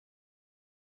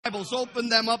Bibles, open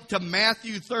them up to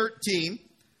Matthew 13.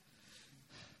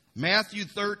 Matthew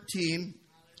 13,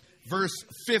 verse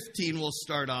 15, we'll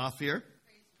start off here.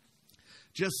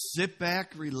 Just sit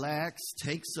back, relax,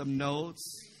 take some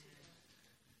notes.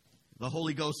 The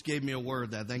Holy Ghost gave me a word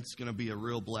that I think is going to be a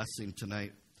real blessing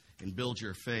tonight and build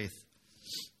your faith.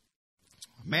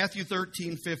 Matthew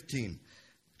 13, 15.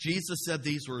 Jesus said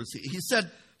these words. He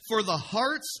said, "For the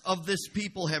hearts of this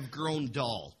people have grown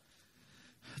dull.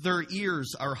 Their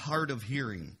ears are hard of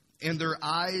hearing, and their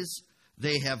eyes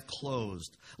they have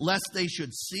closed, lest they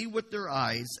should see with their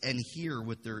eyes and hear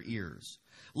with their ears,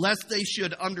 lest they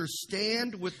should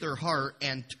understand with their heart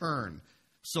and turn,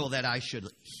 so that I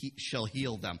shall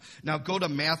heal them." Now go to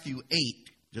Matthew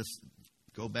 8. Just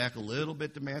go back a little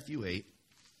bit to Matthew 8,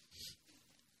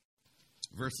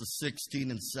 verses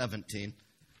 16 and 17.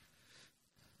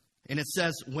 And it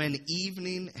says, "When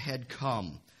evening had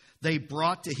come, they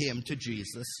brought to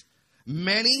Jesus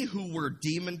many who were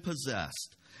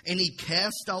demon-possessed, and he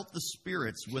cast out the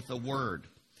spirits with a word,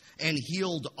 and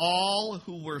healed all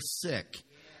who were sick,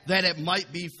 that it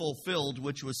might be fulfilled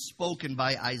which was spoken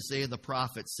by Isaiah the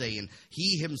prophet, saying,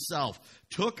 He himself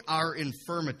took our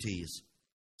infirmities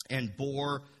and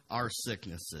bore our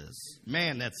sicknesses."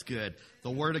 Man, that's good. The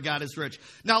Word of God is rich.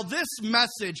 Now, this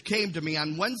message came to me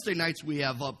on Wednesday nights. We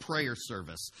have a prayer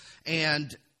service,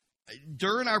 and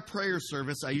during our prayer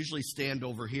service, I usually stand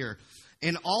over here.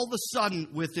 And all of a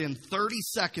sudden, within 30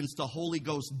 seconds, the Holy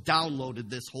Ghost downloaded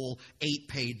this whole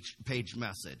 8-page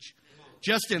message.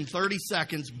 Just in 30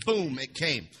 seconds, boom, it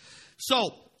came.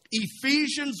 So,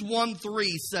 Ephesians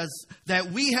 1:3 says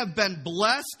that we have been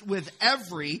blessed with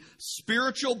every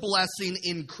spiritual blessing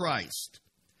in Christ.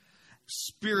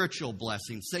 Spiritual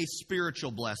blessing. Say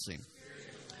spiritual blessing.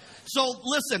 So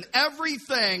listen,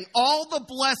 everything, all the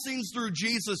blessings through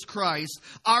Jesus Christ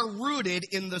are rooted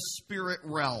in the spirit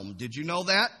realm. Did you know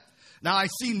that? Now I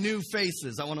see new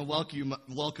faces. I want to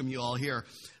welcome you all here.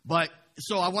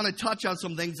 So I want to touch on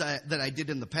some things that I did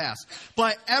in the past.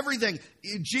 But everything,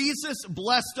 Jesus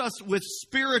blessed us with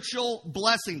spiritual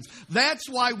blessings. That's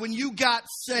why when you got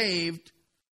saved,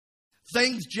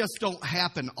 things just don't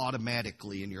happen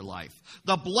automatically in your life.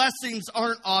 The blessings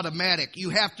aren't automatic. You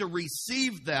have to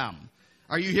receive them.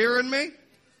 Are you hearing me?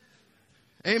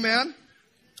 Amen.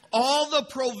 All the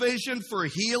provision for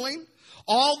healing,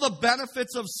 all the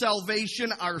benefits of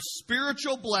salvation are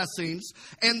spiritual blessings,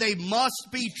 and they must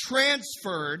be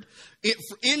transferred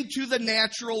into the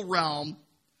natural realm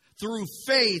through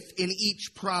faith in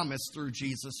each promise through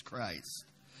Jesus Christ.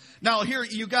 Now here,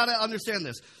 you got to understand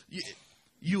this.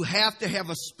 You have to have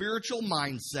a spiritual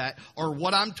mindset, or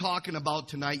what I'm talking about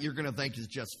tonight you're going to think is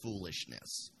just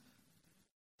foolishness.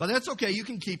 But that's okay. You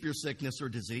can keep your sickness or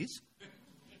disease.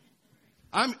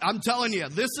 I'm telling you,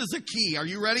 this is a key. Are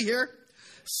you ready here?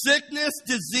 Sickness,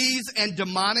 disease, and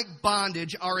demonic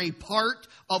bondage are a part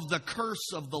of the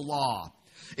curse of the law.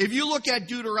 If you look at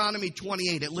Deuteronomy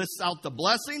 28, it lists out the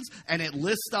blessings and it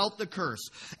lists out the curse.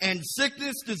 And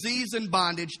sickness, disease, and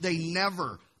bondage, they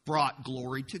never brought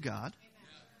glory to God.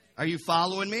 Are you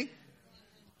following me?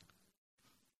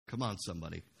 Come on,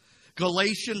 somebody.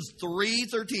 Galatians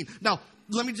 3:13. Now,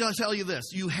 let me just tell you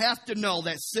this. You have to know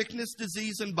that sickness,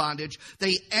 disease, and bondage,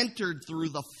 they entered through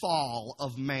the fall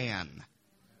of man.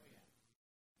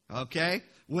 Okay?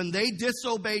 When they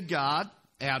disobeyed God,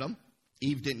 Adam,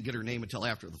 Eve didn't get her name until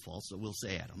after the fall, so we'll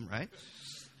say Adam, right?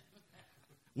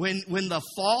 When the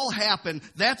fall happened,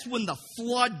 that's when the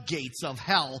floodgates of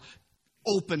hell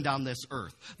opened on this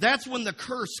earth. That's when the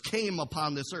curse came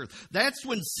upon this earth. That's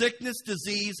when sickness,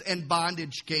 disease, and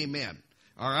bondage came in.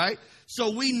 All right? So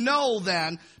we know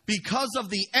then, because of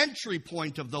the entry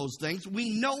point of those things, we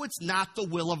know it's not the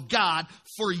will of God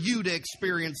for you to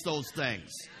experience those things.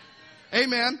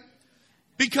 Amen?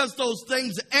 Because those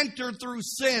things entered through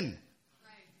sin.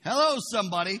 Hello,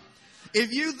 somebody.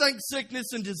 If you think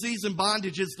sickness and disease and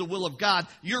bondage is the will of God,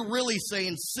 you're really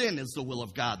saying sin is the will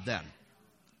of God then.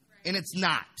 And it's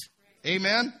not.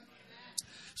 Amen?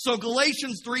 So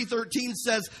Galatians 3:13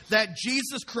 says that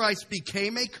Jesus Christ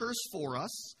became a curse for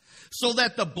us so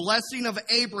that the blessing of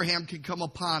Abraham could come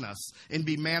upon us and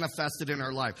be manifested in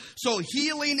our life. So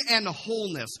healing and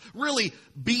wholeness, really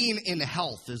being in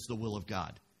health, is the will of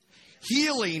God.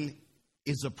 Healing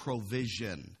is a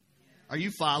provision. Are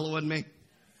you following me?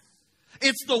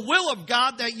 It's the will of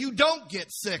God that you don't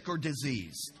get sick or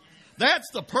diseased.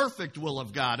 That's the perfect will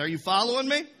of God. Are you following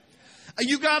me?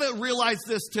 You got to realize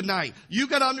this tonight. You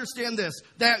got to understand this,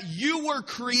 that you were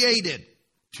created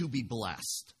to be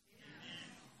blessed.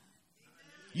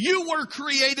 You were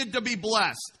created to be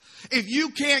blessed. If you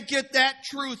can't get that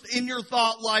truth in your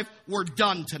thought life, we're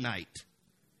done tonight.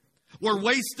 We're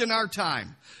wasting our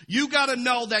time. You got to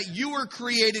know that you were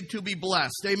created to be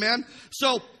blessed. Amen?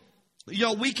 So,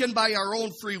 we can by our own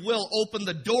free will open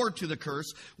the door to the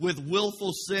curse with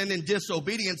willful sin and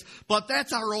disobedience, but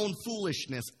that's our own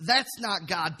foolishness. That's not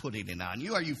God putting it on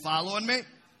you. Are you following me?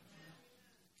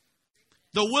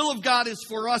 The will of God is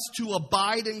for us to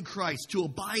abide in Christ, to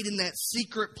abide in that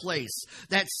secret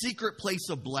place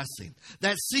of blessing,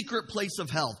 that secret place of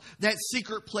health, that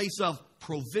secret place of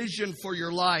provision for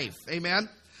your life. Amen?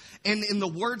 And the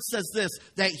Word says this,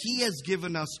 that He has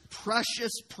given us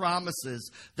precious promises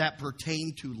that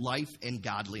pertain to life and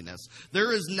godliness.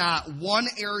 There is not one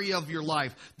area of your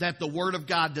life that the Word of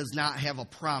God does not have a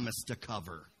promise to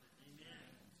cover.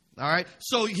 All right,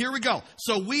 so here we go.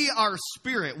 So we are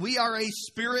spirit. We are a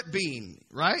spirit being,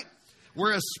 right?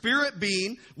 We're a spirit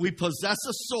being. We possess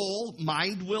a soul,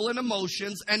 mind, will, and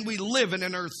emotions, and we live in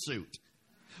an earth suit.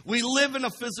 We live in a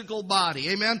physical body,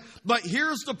 amen? But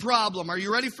here's the problem. Are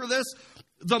you ready for this?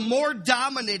 The more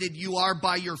dominated you are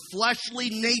by your fleshly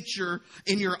nature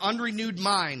in your unrenewed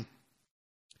mind,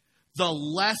 the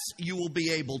less you will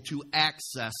be able to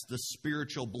access the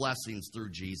spiritual blessings through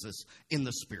Jesus in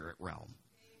the spirit realm.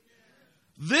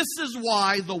 This is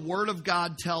why the Word of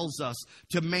God tells us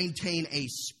to maintain a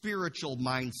spiritual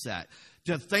mindset,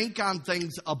 to think on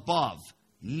things above,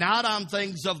 not on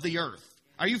things of the earth.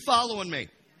 Are you following me?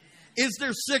 Is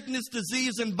there sickness,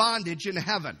 disease, and bondage in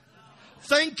heaven?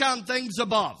 Think on things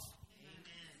above.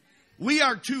 We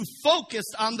are too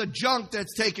focused on the junk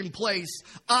that's taking place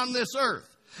on this earth.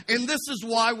 And this is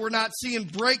why we're not seeing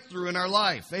breakthrough in our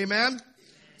life. Amen?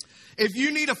 If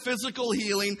you need a physical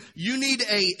healing, you need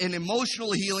an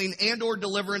emotional healing and or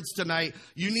deliverance tonight,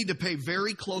 you need to pay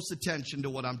very close attention to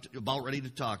what I'm about ready to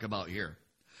talk about here.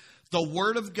 The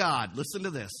Word of God, listen to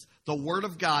this. The Word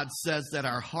of God says that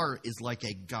our heart is like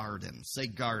a garden. Say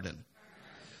garden.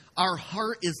 Our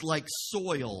heart is like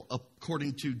soil,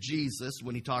 according to Jesus,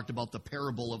 when He talked about the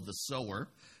parable of the sower,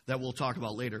 that we'll talk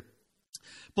about later.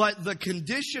 But the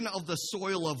condition of the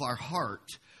soil of our heart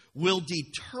will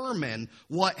determine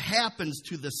what happens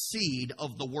to the seed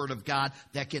of the Word of God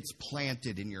that gets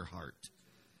planted in your heart.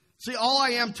 See, all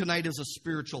I am tonight is a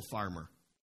spiritual farmer.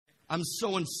 I'm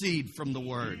sowing seed from the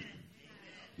Word.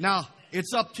 Now,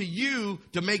 it's up to you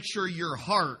to make sure your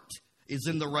heart is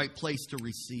in the right place to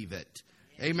receive it.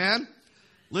 Amen?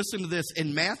 Listen to this.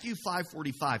 In Matthew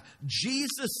 5:45,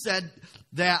 Jesus said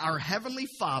that our Heavenly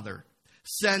Father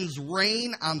sends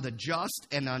rain on the just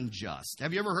and unjust.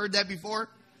 Have you ever heard that before?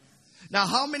 Now,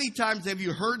 how many times have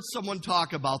you heard someone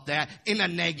talk about that in a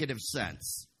negative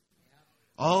sense?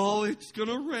 Oh, it's going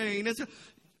to rain.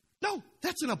 No,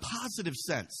 that's in a positive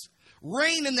sense.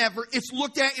 Rain in that verse, it's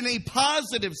looked at in a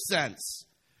positive sense.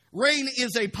 Rain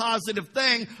is a positive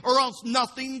thing, or else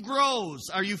nothing grows.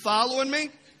 Are you following me?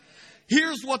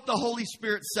 Here's what the Holy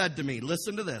Spirit said to me.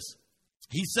 Listen to this.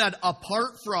 He said,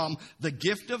 apart from the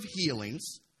gift of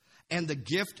healings and the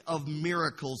gift of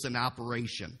miracles in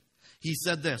operation, he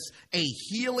said this, a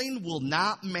healing will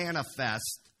not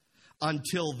manifest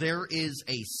until there is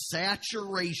a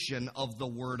saturation of the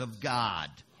Word of God.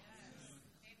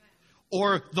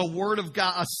 Or the Word of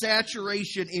God, a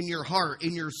saturation in your heart,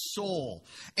 in your soul,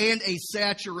 and a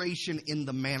saturation in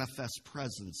the manifest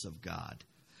presence of God.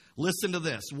 Listen to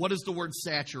this. What does the word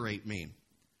saturate mean?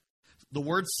 The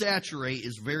word saturate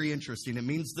is very interesting. It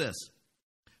means this,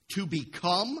 to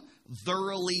become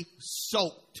thoroughly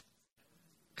soaked.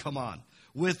 Come on.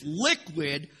 With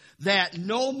liquid that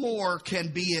no more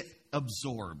can be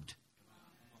absorbed.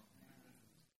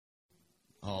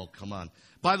 Oh, come on.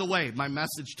 By the way, my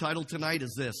message title tonight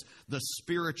is this, the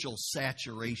spiritual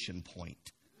saturation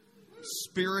point.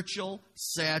 Spiritual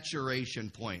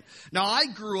saturation point. Now, I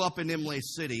grew up in Imlay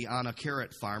City on a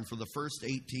carrot farm for the first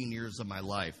 18 years of my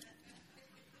life.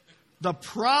 The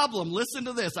problem, listen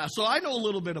to this. So I know a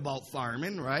little bit about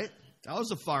farming, right? I was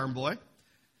a farm boy.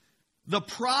 The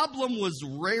problem was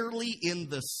rarely in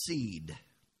the seed.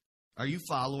 Are you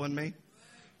following me?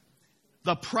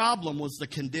 The problem was the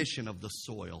condition of the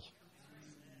soil.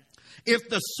 If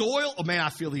the soil, oh man, I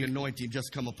feel the anointing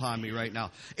just come upon me right now.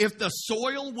 If the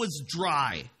soil was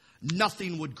dry,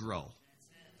 nothing would grow.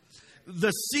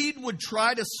 The seed would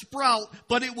try to sprout,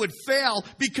 but it would fail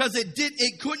because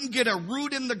it couldn't get a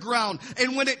root in the ground.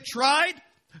 And when it tried,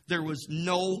 there was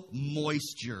no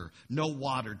moisture, no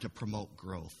water to promote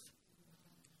growth.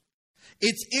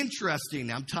 It's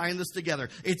interesting, I'm tying this together.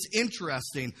 It's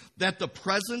interesting that the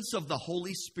presence of the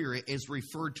Holy Spirit is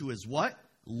referred to as what?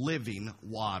 Living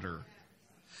water.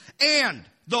 And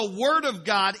the Word of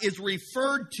God is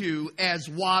referred to as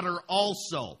water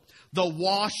also. The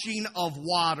washing of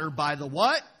water by the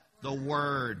what? The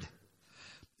Word.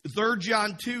 3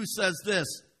 John 2 says this,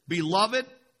 Beloved,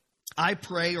 I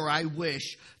pray or I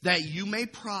wish that you may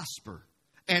prosper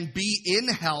and be in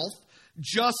health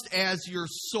just as your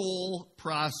soul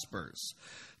prospers.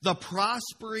 The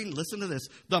prospering, listen to this,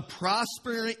 the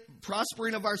prospering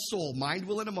of our soul, mind,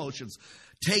 will, and emotions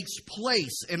takes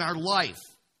place in our life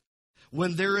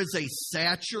when there is a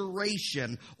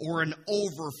saturation or an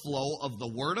overflow of the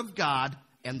Word of God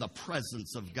and the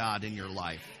presence of God in your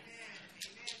life.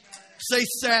 Say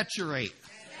saturate.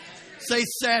 Say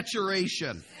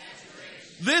saturation.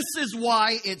 This is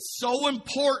why it's so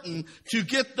important to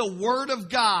get the Word of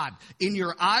God in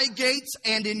your eye gates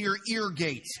and in your ear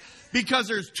gates. Because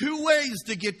there's two ways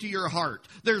to get to your heart.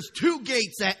 There's two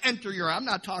gates that enter your heart. I'm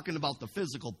not talking about the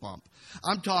physical pump.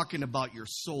 I'm talking about your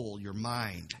soul, your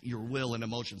mind, your will, and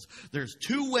emotions. There's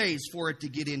two ways for it to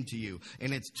get into you.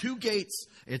 And it's two gates.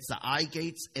 It's the eye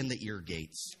gates and the ear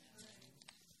gates.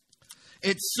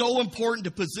 It's so important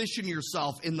to position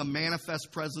yourself in the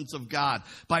manifest presence of God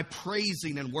by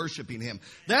praising and worshiping Him.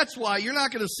 That's why you're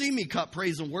not going to see me cut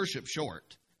praise and worship short.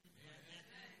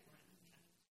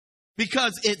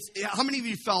 Because how many of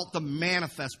you felt the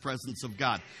manifest presence of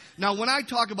God? Now, when I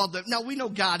talk about that, now we know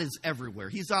God is everywhere.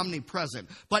 He's omnipresent,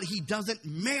 but He doesn't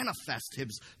manifest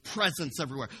His presence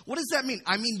everywhere. What does that mean?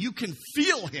 I mean, you can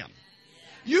feel Him.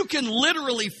 You can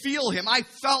literally feel Him. I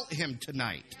felt Him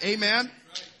tonight. Amen?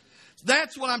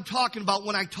 That's what I'm talking about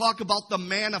when I talk about the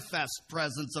manifest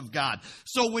presence of God.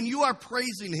 So when you are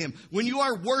praising Him, when you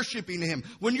are worshiping Him,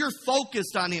 when you're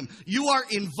focused on Him, you are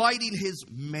inviting His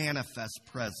manifest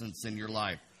presence in your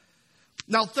life.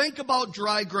 Now think about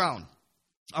dry ground.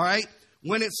 All right?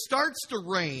 When it starts to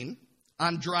rain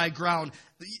on dry ground,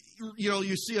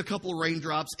 you see a couple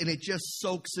raindrops and it just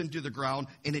soaks into the ground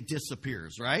and it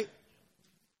disappears, right?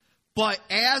 But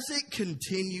as it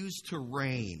continues to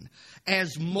rain,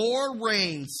 as more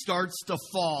rain starts to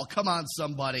fall, come on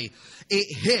somebody,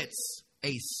 it hits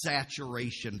a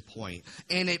saturation point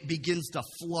and it begins to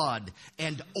flood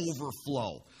and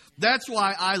overflow. That's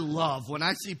why I love when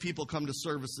I see people come to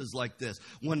services like this,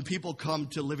 when people come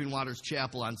to Living Waters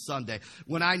Chapel on Sunday,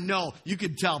 when I know, you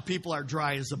can tell people are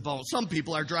dry as a bone. Some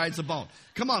people are dry as a bone.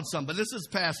 Come on somebody, this is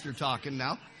Pastor talking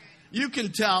now. You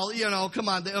can tell, come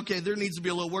on, okay, there needs to be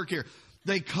a little work here.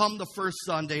 They come the first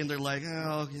Sunday and they're like,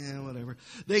 oh, yeah, whatever.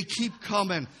 They keep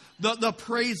coming. The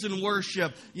praise and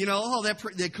worship,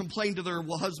 they complain to their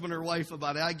husband or wife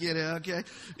about it. I get it, okay.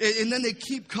 And then they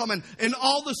keep coming. And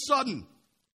all of a sudden,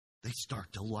 they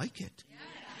start to like it.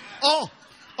 Oh,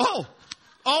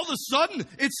 all of a sudden,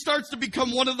 it starts to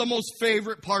become one of the most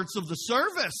favorite parts of the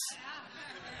service.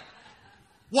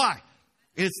 Why?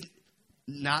 It's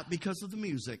not because of the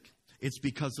music. It's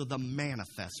because of the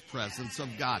manifest presence of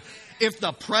God. If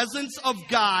the presence of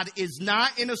God is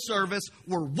not in a service,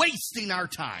 we're wasting our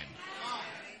time.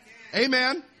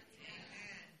 Amen?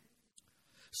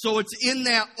 So it's in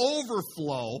that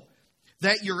overflow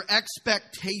that your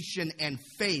expectation and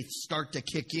faith start to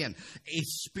kick in. A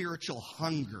spiritual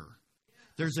hunger.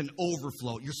 There's an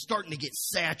overflow. You're starting to get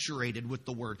saturated with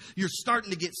the Word. You're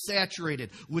starting to get saturated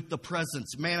with the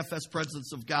presence, manifest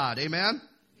presence of God. Amen?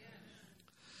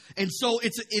 And so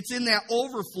it's in that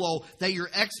overflow that your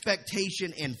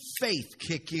expectation and faith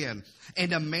kick in.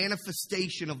 And a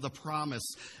manifestation of the promise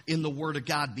in the Word of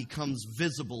God becomes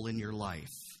visible in your life.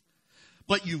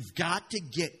 But you've got to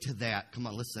get to that, come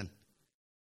on, listen,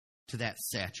 to that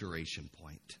saturation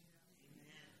point.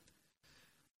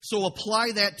 So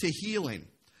apply that to healing.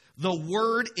 The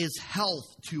Word is health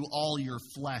to all your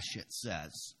flesh, it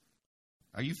says.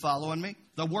 Are you following me?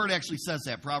 The Word actually says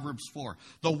that, Proverbs 4.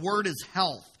 The Word is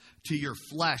health to your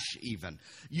flesh even.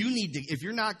 You need to, if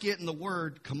you're not getting the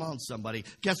Word, come on somebody.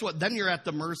 Guess what? Then you're at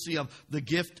the mercy of the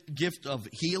gift of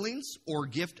healings or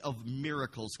gift of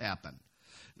miracles happen.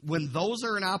 When those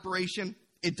are in operation,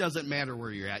 it doesn't matter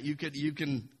where you're at. You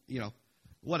can,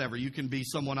 whatever. You can be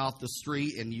someone off the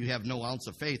street and you have no ounce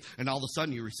of faith and all of a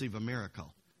sudden you receive a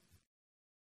miracle.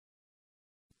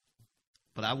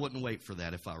 But I wouldn't wait for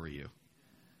that if I were you.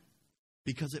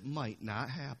 Because it might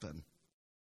not happen.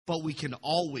 But we can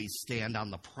always stand on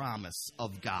the promise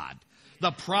of God. The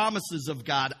promises of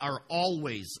God are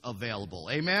always available.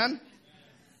 Amen?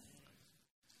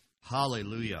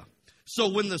 Hallelujah. So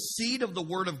when the seed of the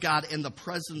Word of God and the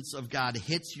presence of God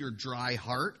hits your dry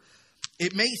heart,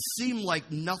 it may seem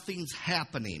like nothing's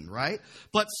happening, right?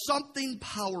 But something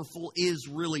powerful is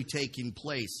really taking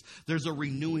place. There's a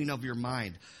renewing of your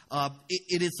mind.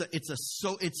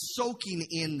 It's soaking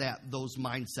in those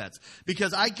mindsets.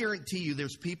 Because I guarantee you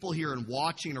there's people here and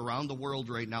watching around the world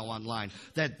right now online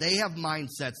that they have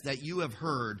mindsets that you have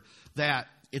heard that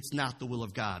it's not the will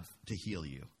of God to heal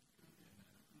you.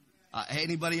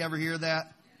 Anybody ever hear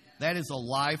that? That is a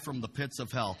lie from the pits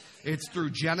of hell. It's through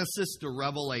Genesis to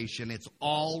Revelation. It's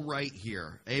all right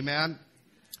here. Amen?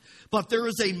 But there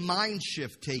is a mind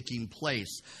shift taking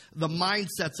place. The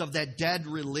mindsets of that dead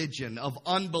religion, of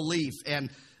unbelief.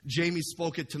 And Jamie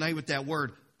spoke it tonight with that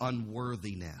word,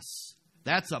 unworthiness.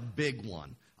 That's a big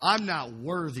one. I'm not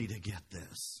worthy to get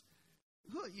this.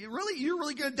 You're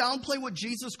really going to downplay what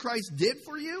Jesus Christ did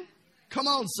for you? Come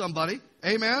on, somebody.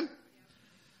 Amen?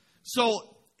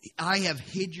 So, I have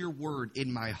hid your word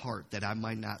in my heart that I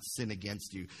might not sin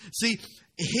against you. See,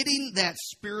 hitting that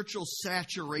spiritual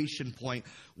saturation point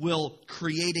will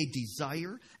create a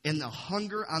desire and the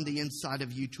hunger on the inside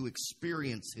of you to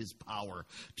experience His power,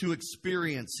 to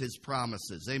experience His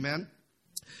promises. Amen?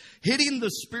 Hitting the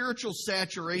spiritual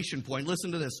saturation point,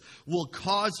 listen to this, will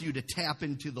cause you to tap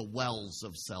into the wells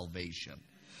of salvation.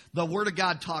 The Word of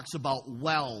God talks about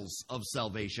wells of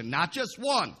salvation, not just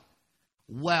one.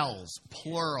 Wells,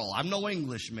 plural. I'm no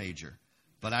English major,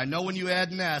 but I know when you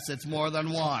add an S, it's more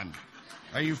than one.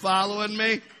 Are you following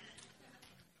me?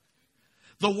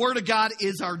 The Word of God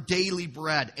is our daily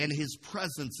bread, and His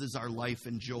presence is our life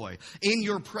and joy. In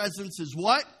your presence is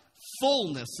what?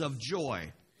 Fullness of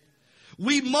joy.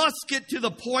 We must get to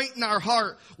the point in our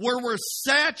heart where we're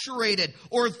saturated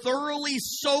or thoroughly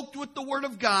soaked with the Word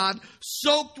of God,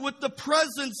 soaked with the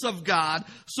presence of God,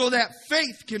 so that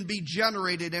faith can be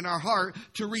generated in our heart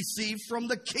to receive from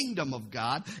the kingdom of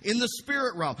God in the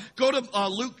spirit realm. Go to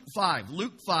Luke 5.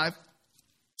 Luke 5.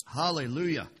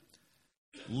 Hallelujah.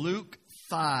 Luke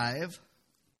 5.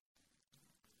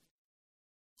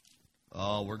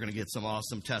 Oh, we're going to get some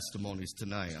awesome testimonies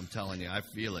tonight. I'm telling you, I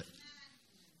feel it.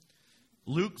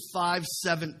 Luke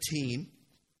 5:17.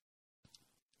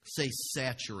 Say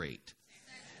saturate.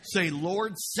 Say,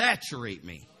 Lord, saturate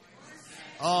me.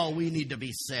 Oh, we need to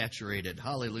be saturated.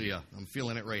 Hallelujah. I'm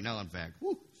feeling it right now, in fact.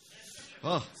 Woo.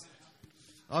 Oh.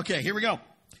 Okay, here we go.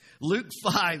 Luke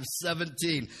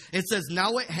 5:17. It says,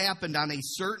 now it happened on a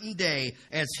certain day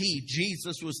as he,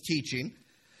 Jesus, was teaching,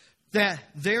 that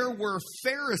there were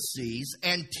Pharisees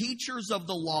and teachers of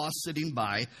the law sitting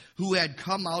by who had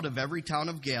come out of every town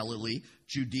of Galilee,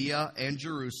 Judea, and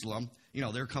Jerusalem. You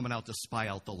know, they're coming out to spy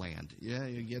out the land. Yeah,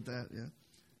 you get that? Yeah.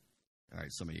 All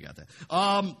right, some of you got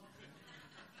that.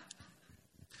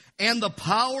 And the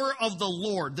power of the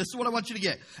Lord, this is what I want you to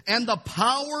get. And the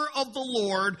power of the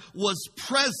Lord was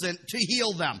present to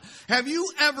heal them. Have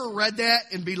you ever read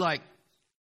that and be like,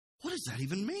 what does that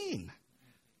even mean?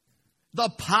 The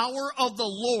power of the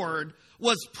Lord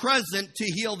was present to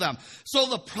heal them. So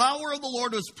the power of the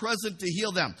Lord was present to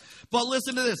heal them. But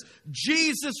listen to this.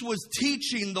 Jesus was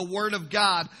teaching the Word of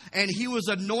God, and He was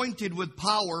anointed with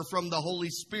power from the Holy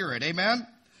Spirit. Amen?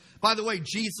 By the way,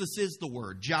 Jesus is the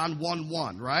Word. John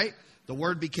 1:1, right? The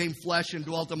Word became flesh and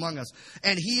dwelt among us.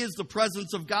 And He is the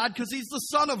presence of God because He's the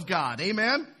Son of God.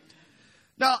 Amen?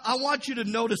 Now, I want you to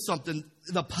notice something.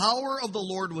 The power of the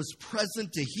Lord was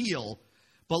present to heal.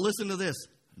 But listen to this,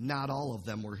 not all of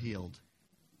them were healed.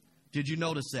 Did you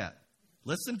notice that?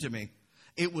 Listen to me.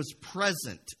 It was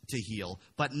present to heal,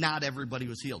 but not everybody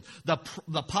was healed.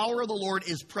 The power of the Lord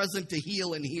is present to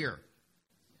heal and hear.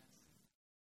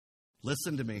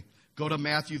 Listen to me. Go to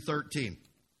Matthew 13.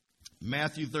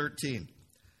 Matthew 13.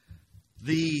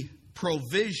 The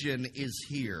provision is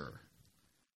here.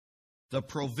 The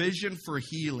provision for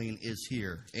healing is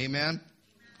here. Amen?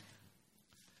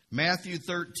 Matthew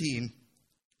 13.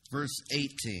 Verse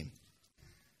 18.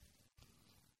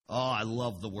 Oh, I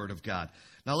love the Word of God.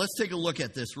 Now let's take a look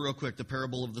at this real quick, the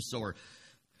parable of the sower.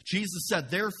 Jesus said,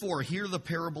 therefore, hear the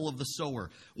parable of the sower.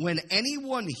 When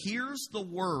anyone hears the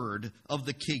word of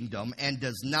the kingdom and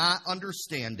does not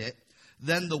understand it,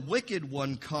 then the wicked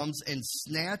one comes and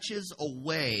snatches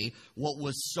away what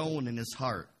was sown in his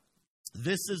heart.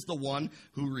 This is the one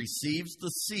who receives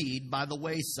the seed by the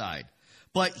wayside.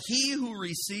 But he who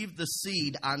received the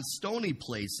seed on stony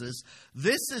places,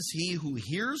 this is he who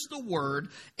hears the word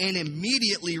and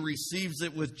immediately receives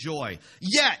it with joy.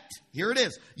 Yet, here it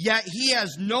is, yet he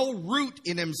has no root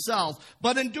in himself,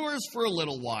 but endures for a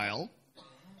little while.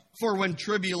 For when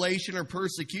tribulation or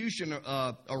persecution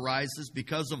arises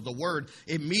because of the word,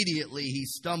 immediately he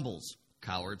stumbles.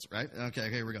 Cowards, right? Okay,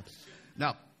 here we go.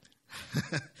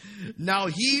 Now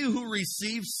he who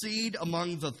receives seed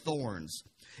among the thorns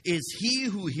is he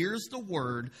who hears the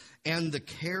word, and the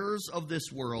cares of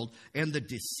this world and the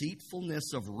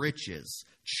deceitfulness of riches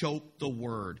choke the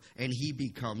word, and he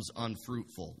becomes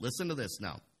unfruitful. Listen to this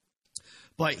now.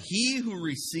 But he who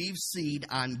receives seed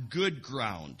on good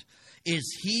ground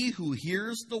is he who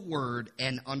hears the word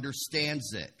and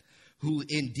understands it, who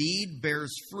indeed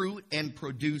bears fruit and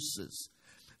produces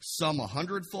some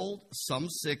 100-fold, some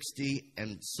 60,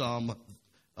 and some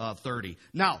 30.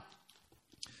 Now,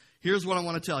 here's what I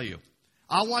want to tell you.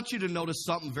 I want you to notice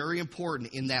something very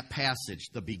important in that passage,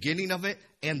 the beginning of it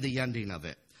and the ending of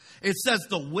it. It says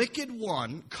the wicked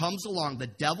one comes along, the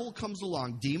devil comes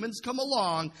along, demons come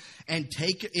along and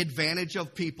take advantage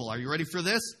of people. Are you ready for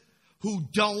this? Who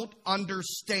don't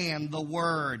understand the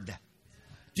word.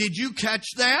 Did you catch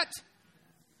that?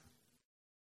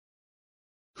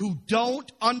 Who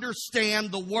don't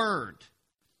understand the word.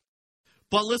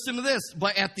 But listen to this.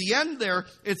 But at the end there,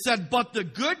 it said, but the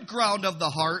good ground of the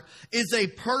heart is a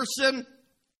person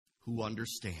who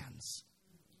understands.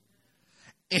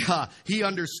 He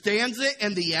understands it,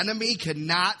 and the enemy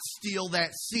cannot steal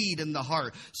that seed in the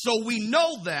heart. So we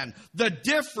know then the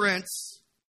difference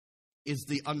is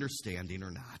the understanding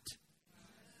or not.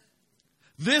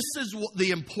 This is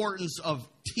the importance of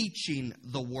teaching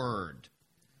the word.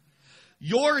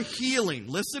 Your healing,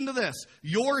 listen to this,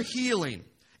 your healing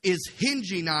is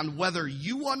hinging on whether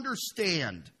you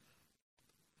understand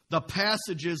the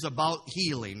passages about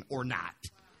healing or not.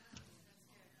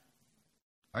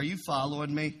 Are you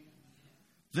following me?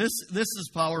 This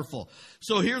is powerful.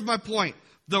 So here's my point.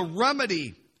 The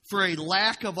remedy for a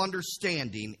lack of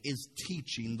understanding is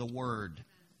teaching the word.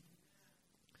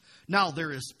 Now,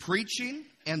 there is preaching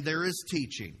and there is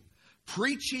teaching.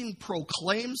 Preaching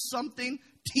proclaims something,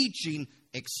 teaching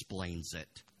explains it.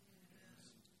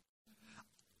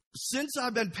 Since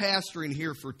I've been pastoring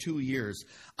here for 2 years,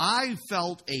 I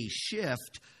felt a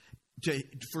shift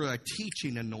for a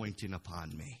teaching anointing upon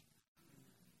me.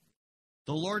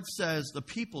 The Lord says the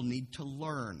people need to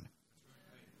learn.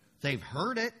 They've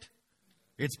heard it.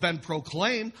 It's been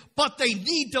proclaimed, but they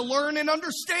need to learn and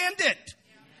understand it.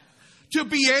 To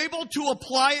be able to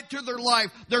apply it to their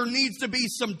life, there needs to be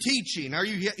some teaching. Are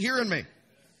you hearing me?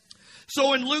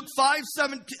 So in Luke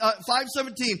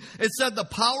 5:17, it said the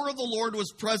power of the Lord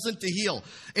was present to heal.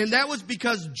 And that was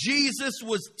because Jesus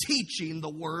was teaching the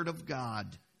Word of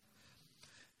God.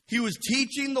 He was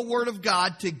teaching the Word of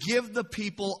God to give the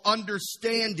people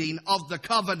understanding of the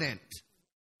covenant.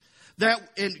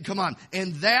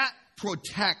 And that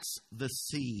protects the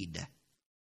seed.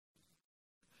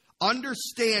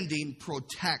 Understanding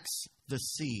protects the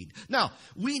seed. Now,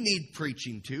 we need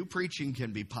preaching too. Preaching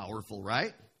can be powerful,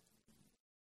 right?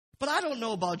 But I don't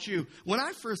know about you. When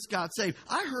I first got saved,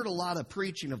 I heard a lot of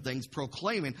preaching of things,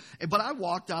 proclaiming, but I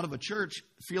walked out of a church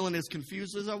feeling as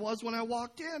confused as I was when I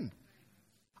walked in.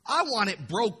 I want it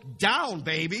broke down,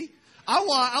 baby. I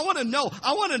want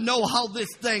to know how this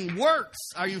thing works.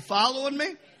 Are you following me?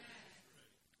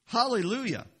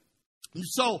 Hallelujah.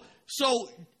 So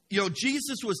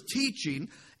Jesus was teaching,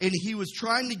 and he was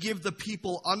trying to give the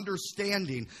people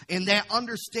understanding, and that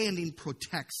understanding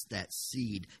protects that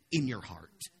seed in your heart.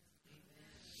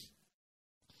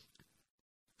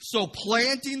 So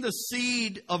planting the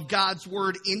seed of God's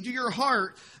word into your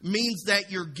heart means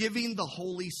that you're giving the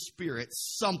Holy Spirit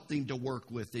something to work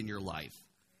with in your life.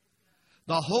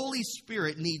 The Holy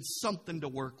Spirit needs something to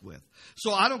work with.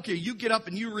 So I don't care. You get up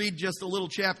and you read just a little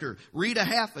chapter. Read a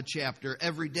half a chapter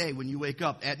every day when you wake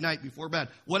up, at night, before bed,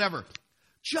 whatever.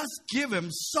 Just give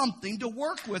him something to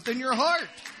work with in your heart.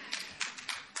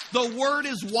 The word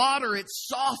is water. It's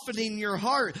softening your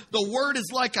heart. The word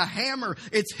is like a hammer.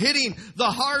 It's hitting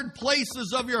the hard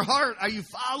places of your heart. Are you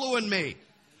following me?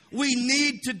 We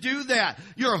need to do that.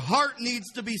 Your heart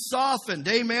needs to be softened.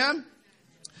 Amen?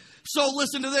 So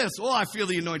listen to this. Oh, I feel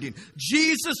the anointing.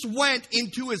 Jesus went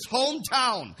into his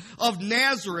hometown of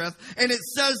Nazareth, and it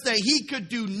says that he could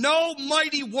do no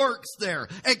mighty works there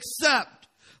except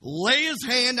lay his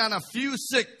hand on a few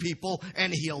sick people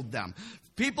and healed them.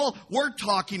 People, we're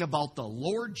talking about the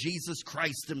Lord Jesus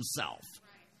Christ himself.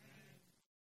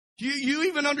 Do you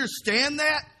even understand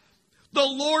that? The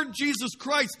Lord Jesus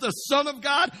Christ, the Son of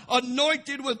God,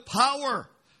 anointed with power.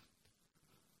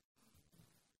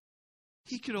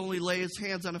 He could only lay his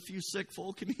hands on a few sick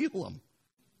folk and heal them.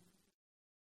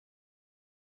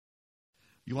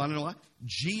 You want to know what?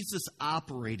 Jesus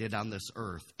operated on this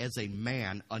earth as a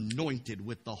man anointed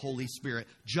with the Holy Spirit,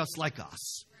 just like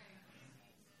us.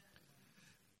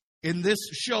 And this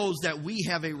shows that we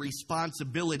have a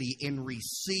responsibility in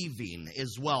receiving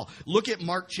as well. Look at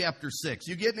Mark chapter 6.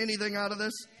 You getting anything out of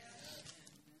this?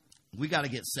 We got to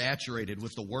get saturated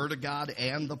with the Word of God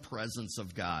and the presence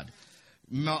of God.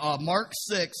 Mark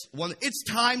 6, it's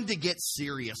time to get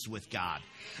serious with God.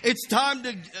 It's time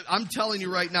to, I'm telling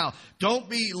you right now, don't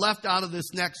be left out of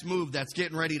this next move that's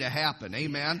getting ready to happen.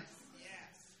 Amen?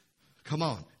 Come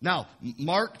on. Now,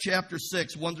 Mark chapter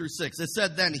 6, 1 through 6. It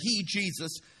said, then he,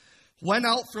 Jesus, went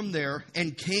out from there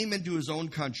and came into his own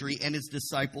country, and his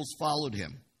disciples followed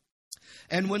him.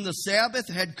 And when the Sabbath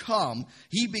had come,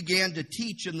 he began to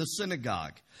teach in the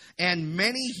synagogue. And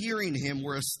many hearing him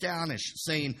were astonished,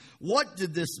 saying, where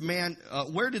did this man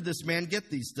get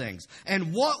these things?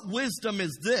 And what wisdom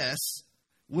is this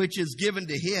which is given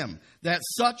to him, that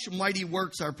such mighty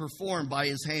works are performed by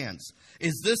his hands?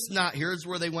 Is this not, here's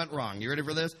where they went wrong. You ready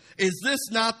for this? Is this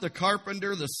not the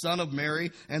carpenter, the son of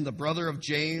Mary, and the brother of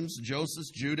James, Joseph,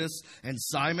 Judas, and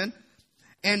Simon?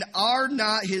 And are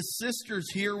not his sisters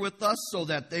here with us? So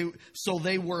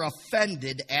they were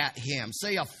offended at him.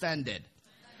 Say offended.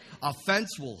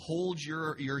 Offense will hold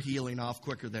your healing off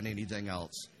quicker than anything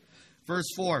else. Verse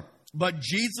 4, but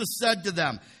Jesus said to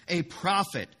them, a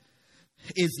prophet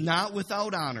is not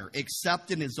without honor, except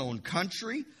in his own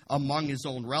country, among his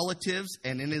own relatives,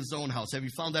 and in his own house. Have you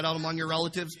found that out among your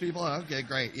relatives, people? Okay,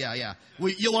 great. Yeah.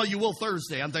 You will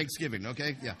Thursday on Thanksgiving,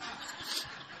 okay? Yeah.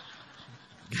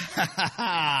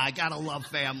 I gotta love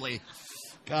family.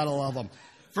 Gotta love them.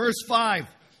 Verse 5.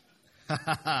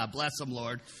 Bless them,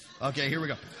 Lord. Okay, here we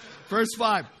go. Verse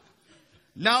 5.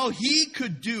 Now he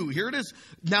could do, here it is.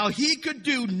 Now he could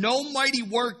do no mighty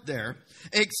work there,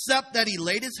 except that he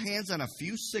laid his hands on a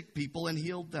few sick people and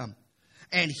healed them.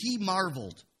 And he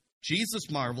marveled. Jesus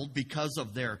marveled because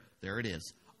of their, there it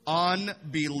is,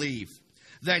 unbelief.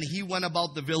 Then he went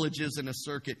about the villages in a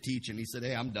circuit teaching. He said,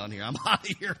 hey, I'm done here. I'm out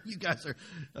of here. You guys are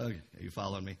you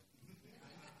following me?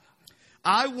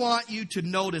 I want you to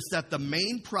notice that the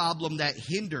main problem that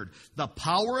hindered the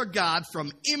power of God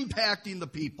from impacting the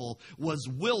people was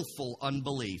willful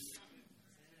unbelief.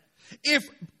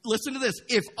 Listen to this,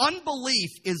 if unbelief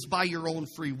is by your own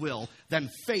free will, then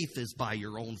faith is by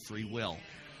your own free will.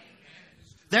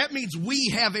 That means we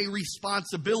have a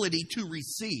responsibility to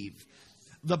receive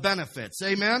the benefits.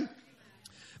 Amen?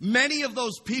 Many of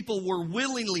those people were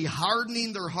willingly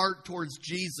hardening their heart towards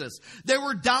Jesus. They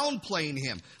were downplaying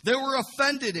him. They were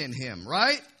offended in him,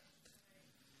 right?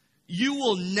 You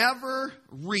will never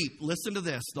reap, listen to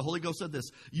this, the Holy Ghost said this,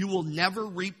 you will never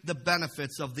reap the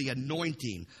benefits of the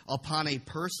anointing upon a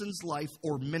person's life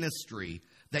or ministry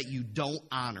that you don't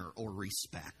honor or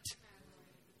respect.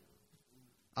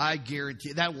 I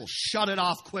guarantee that will shut it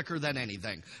off quicker than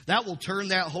anything. That will turn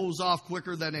that hose off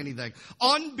quicker than anything.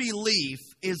 Unbelief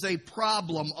is a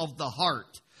problem of the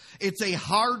heart. It's a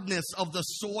hardness of the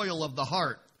soil of the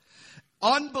heart.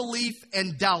 Unbelief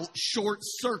and doubt short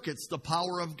circuits the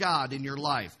power of God in your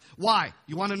life. Why?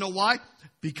 You want to know why?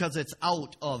 Because it's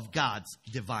out of God's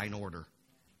divine order.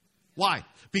 Why?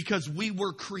 Because we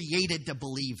were created to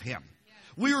believe him.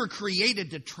 We were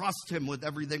created to trust him with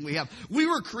everything we have. We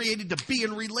were created to be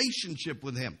in relationship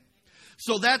with him.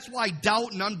 So that's why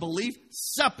doubt and unbelief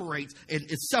separates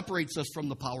us from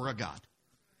the power of God.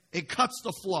 It cuts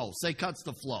the flow. Say, cuts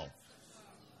the flow.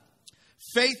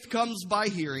 Faith comes by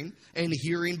hearing, and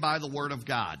hearing by the word of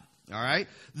God. All right?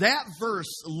 That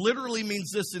verse literally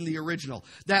means this in the original.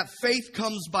 That faith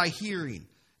comes by hearing,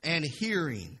 and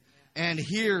hearing, and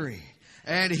hearing,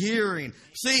 and hearing.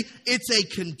 See, it's a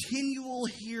continual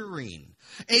hearing,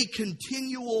 a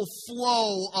continual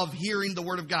flow of hearing the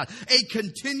word of God, a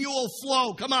continual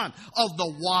flow, come on, of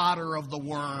the water of the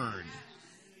word.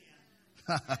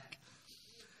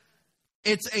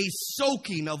 It's a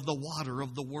soaking of the water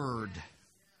of the word.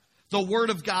 The word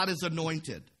of God is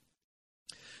anointed.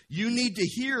 You need to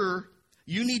hear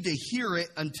it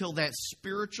until that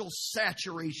spiritual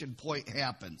saturation point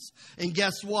happens. And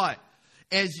guess what?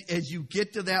 As you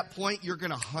get to that point, you're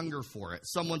going to hunger for it.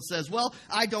 Someone says, well,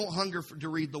 I don't hunger to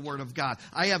read the word of God.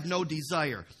 I have no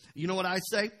desire. You know what I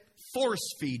say?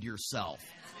 Force feed yourself.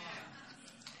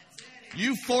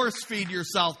 You force feed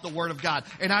yourself the word of God.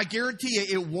 And I guarantee you,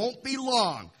 it won't be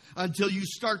long until you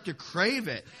start to crave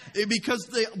it. Because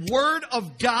the word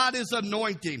of God is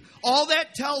anointing. All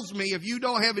that tells me, if you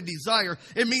don't have a desire,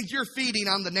 it means you're feeding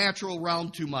on the natural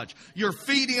realm too much. You're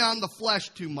feeding on the flesh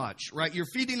too much, right? You're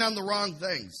feeding on the wrong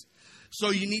things. So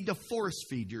you need to force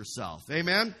feed yourself.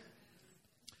 Amen?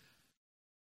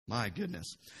 My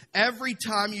goodness. Every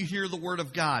time you hear the word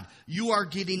of God, you are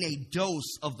getting a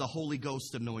dose of the Holy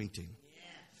Ghost anointing.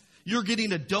 You're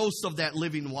getting a dose of that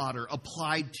living water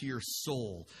applied to your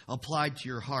soul, applied to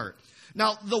your heart.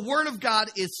 Now, the word of God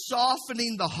is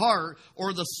softening the heart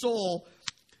or the soul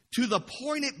to the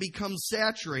point it becomes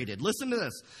saturated. Listen to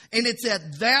this. And it's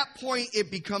at that point it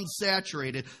becomes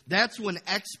saturated. That's when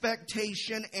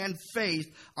expectation and faith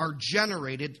are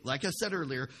generated, like I said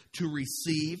earlier, to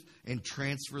receive and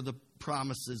transfer the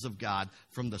promises of God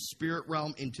from the spirit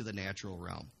realm into the natural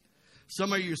realm.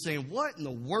 Some of you are saying, what in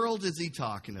the world is he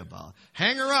talking about?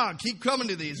 Hang around. Keep coming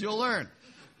to these. You'll learn.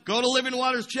 Go to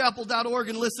livingwaterschapel.org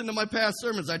and listen to my past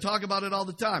sermons. I talk about it all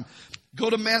the time. Go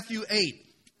to Matthew 8.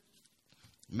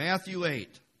 Matthew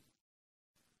 8.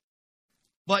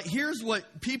 But here's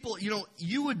what people,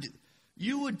 you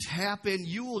would tap in,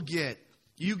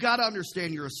 you got to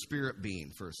understand you're a spirit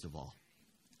being, first of all.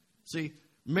 See,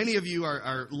 many of you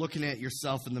are looking at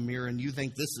yourself in the mirror and you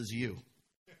think this is you.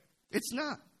 It's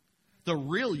not. The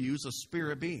real you is a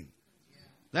spirit being.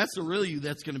 That's the real you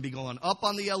that's going to be going up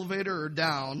on the elevator or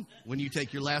down when you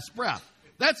take your last breath.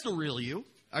 That's the real you.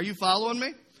 Are you following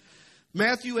me?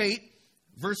 Matthew 8,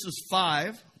 verses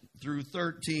 5 through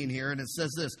 13 here, and it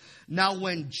says this. Now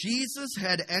when Jesus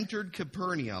had entered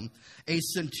Capernaum, a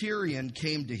centurion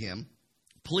came to him,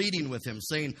 pleading with him,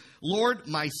 saying, Lord,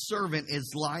 my servant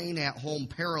is lying at home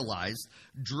paralyzed,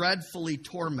 dreadfully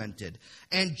tormented.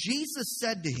 And Jesus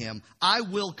said to him, I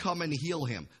will come and heal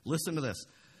him. Listen to this.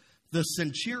 The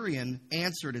centurion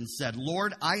answered and said,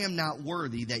 Lord, I am not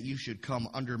worthy that you should come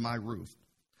under my roof.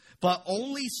 But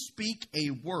only speak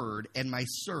a word, and my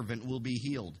servant will be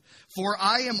healed. For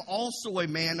I am also a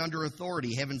man under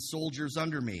authority, having soldiers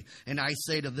under me. And I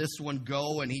say to this one,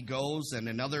 go, and he goes, and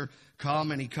another,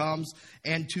 come, and he comes.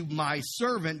 And to my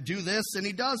servant, do this, and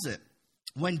he does it.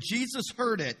 When Jesus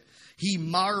heard it, he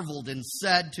marveled and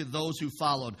said to those who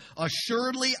followed,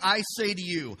 assuredly, I say to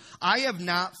you, I have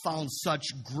not found such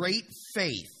great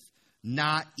faith,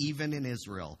 not even in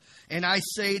Israel. And I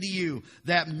say to you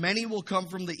that many will come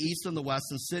from the east and the west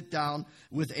and sit down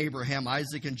with Abraham,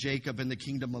 Isaac, and Jacob in the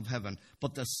kingdom of heaven.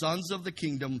 But the sons of the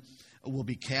kingdom will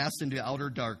be cast into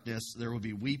outer darkness. There will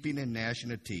be weeping and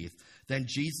gnashing of teeth. Then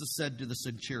Jesus said to the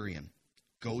centurion,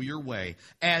 go your way,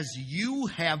 as you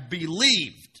have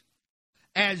believed.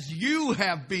 As you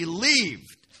have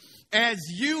believed. As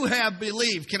you have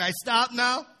believed. Can I stop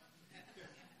now?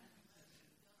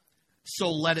 So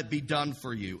let it be done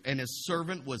for you. And his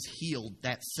servant was healed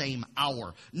that same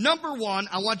hour. Number one,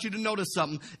 I want you to notice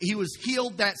something. He was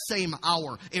healed that same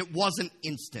hour. It wasn't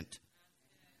instant.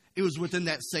 It was within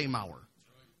that same hour.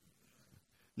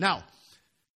 Now,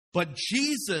 but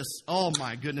Jesus, oh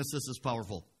my goodness, this is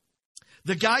powerful.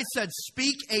 The guy said,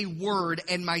 speak a word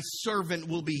and my servant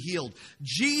will be healed.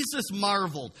 Jesus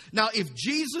marveled. Now, if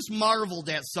Jesus marveled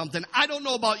at something, I don't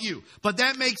know about you, but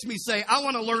that makes me say, I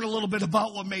want to learn a little bit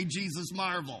about what made Jesus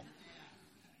marvel.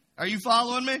 Are you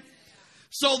following me?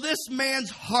 So this man's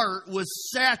heart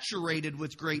was saturated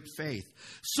with great faith.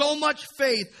 So much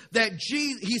faith that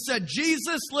he said,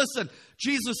 Jesus, listen,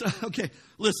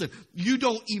 you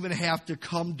don't even have to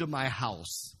come to my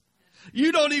house.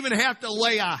 You don't even have to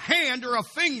lay a hand or a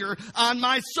finger on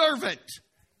my servant.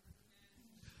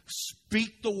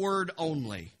 Speak the word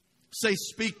only. Say,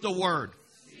 speak the word.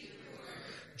 Speak the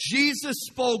word. Jesus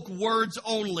spoke words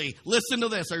only. Listen to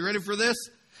this. Are you ready for this?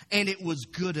 And it was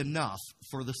good enough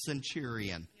for the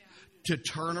centurion to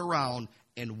turn around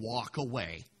and walk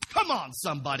away. Come on,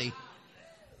 somebody.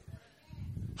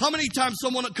 How many times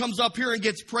someone comes up here and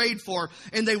gets prayed for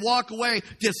and they walk away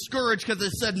discouraged because they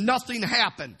said nothing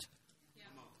happened?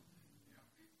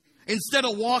 Instead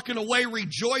of walking away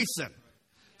rejoicing,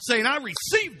 saying, I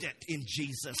received it in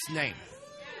Jesus' name.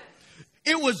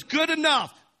 It was good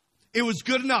enough. It was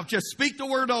good enough. Just speak the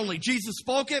word only. Jesus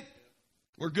spoke it.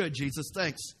 We're good, Jesus.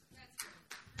 Thanks.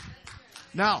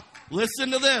 Now,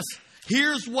 listen to this.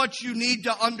 Here's what you need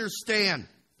to understand.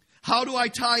 How do I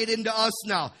tie it into us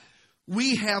now?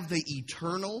 We have the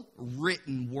eternal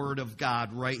written word of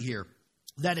God right here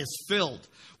that is filled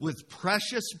with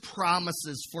precious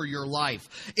promises for your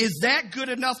life. Is that good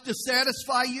enough to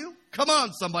satisfy you? Come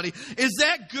on, somebody. Is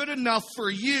that good enough for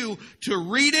you to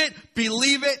read it,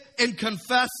 believe it, and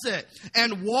confess it,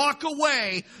 and walk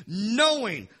away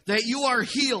knowing that you are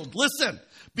healed? Listen,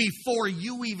 before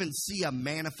you even see a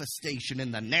manifestation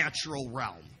in the natural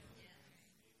realm.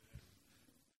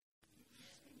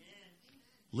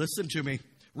 Listen to me.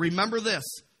 Remember this.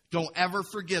 Don't ever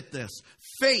forget this.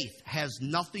 Faith has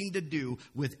nothing to do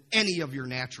with any of your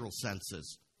natural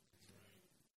senses.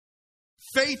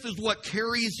 Faith is what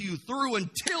carries you through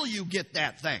until you get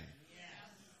that thing.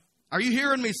 Are you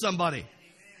hearing me, somebody?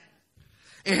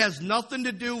 It has nothing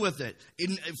to do with it.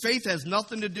 Faith has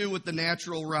nothing to do with the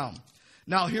natural realm.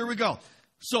 Now, here we go.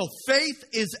 So faith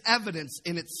is evidence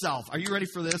in itself. Are you ready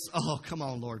for this? Oh, come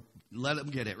on, Lord. Let them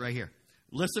get it right here.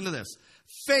 Listen to this.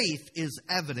 Faith is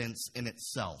evidence in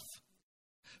itself.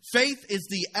 Faith is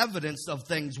the evidence of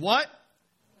things what?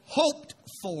 Hoped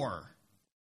for.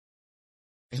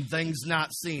 And things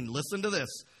not seen. Listen to this.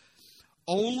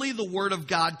 Only the Word of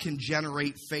God can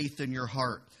generate faith in your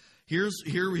heart. Here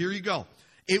you go.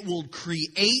 It will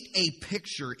create a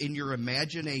picture in your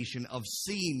imagination of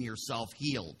seeing yourself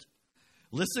healed.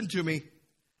 Listen to me.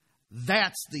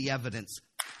 That's the evidence.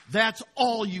 That's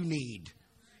all you need.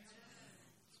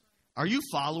 Are you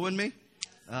following me?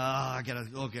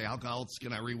 Okay, how else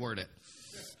can I reword it?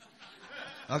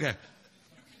 Okay.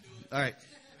 All right.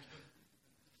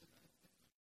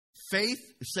 Faith,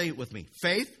 say it with me.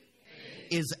 Faith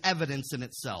is evidence in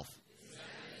itself.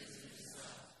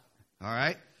 All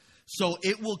right? So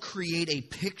it will create a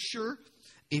picture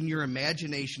in your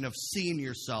imagination of seeing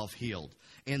yourself healed.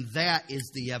 And that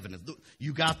is the evidence.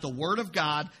 You got the Word of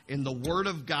God, and the Word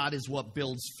of God is what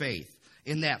builds faith.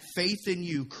 And that faith in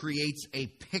you creates a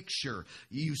picture.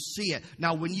 You see it.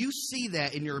 Now, when you see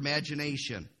that in your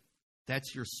imagination,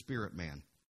 that's your spirit man.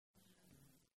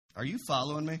 Are you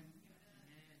following me?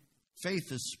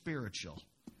 Faith is spiritual.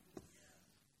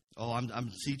 Oh,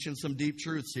 I'm teaching some deep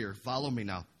truths here. Follow me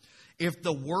now. If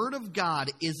the Word of God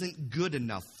isn't good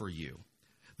enough for you,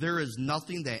 there is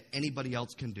nothing that anybody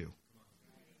else can do.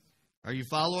 Are you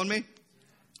following me?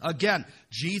 Again,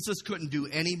 Jesus couldn't do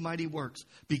any mighty works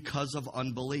because of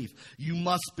unbelief. You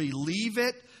must believe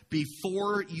it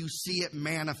before you see it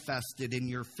manifested in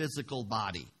your physical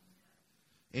body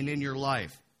and in your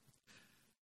life.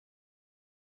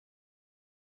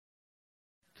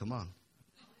 Come on.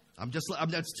 I'm just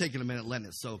taking a minute, letting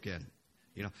it soak in.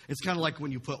 You know, it's kind of like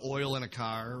when you put oil in a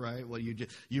car, right? Well,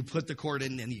 you put the cord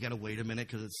in and you got to wait a minute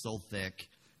because it's so thick.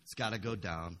 It's got to go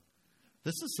down.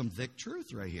 This is some thick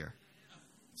truth right here.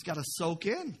 It's got to soak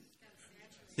in.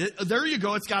 There you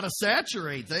go. It's got to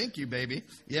saturate. Thank you, baby.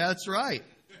 Yeah, that's right.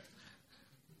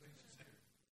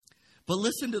 But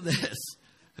listen to this.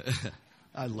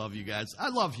 I love you guys. I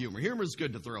love humor. Humor is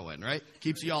good to throw in, right?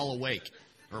 Keeps you all awake,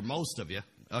 or most of you.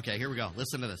 Okay, here we go.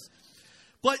 Listen to this.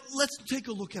 But let's take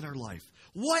a look at our life.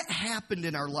 What happened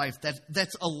in our life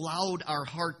that's allowed our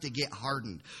heart to get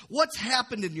hardened? What's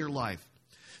happened in your life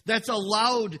that's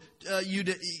allowed you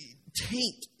to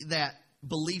taint that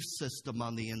belief system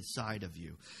on the inside of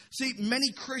you? See,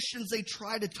 many Christians, they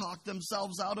try to talk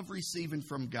themselves out of receiving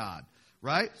from God,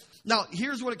 right? Now,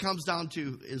 here's what it comes down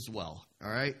to as well,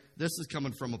 all right? This is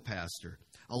coming from a pastor.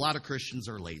 A lot of Christians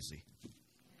are lazy.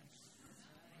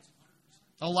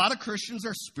 A lot of Christians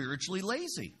are spiritually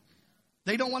lazy.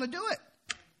 They don't want to do it.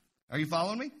 Are you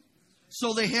following me?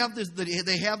 So they have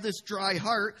this dry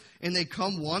heart, and they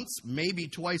come once, maybe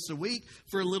twice a week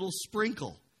for a little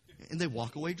sprinkle, and they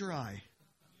walk away dry.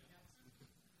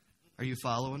 Are you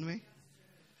following me?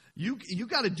 You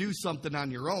got to do something on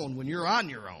your own when you're on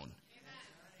your own.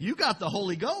 You got the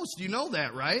Holy Ghost. You know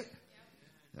that, right?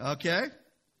 Okay?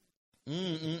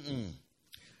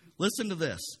 Listen to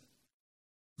this.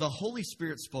 The Holy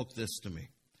Spirit spoke this to me.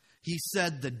 He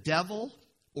said the devil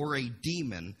or a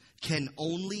demon can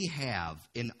only have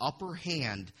an upper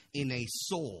hand in a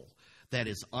soul that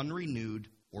is unrenewed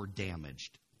or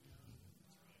damaged.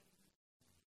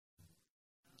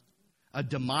 A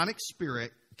demonic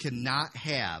spirit cannot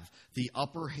have the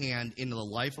upper hand in the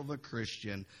life of a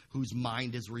Christian whose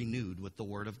mind is renewed with the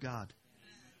Word of God.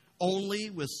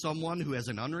 Only with someone who has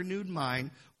an unrenewed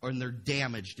mind or they're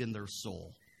damaged in their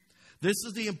soul. This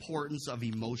is the importance of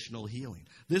emotional healing.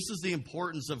 This is the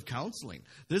importance of counseling.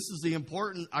 This is the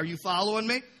importance, are you following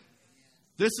me?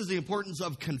 This is the importance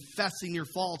of confessing your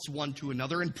faults one to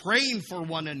another and praying for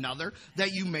one another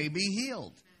that you may be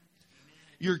healed.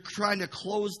 You're trying to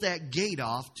close that gate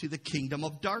off to the kingdom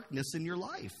of darkness in your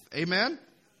life. Amen?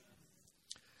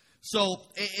 So,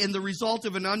 and the result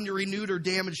of an unrenewed or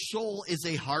damaged soul is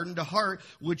a hardened heart,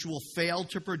 which will fail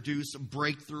to produce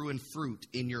breakthrough and fruit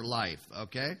in your life.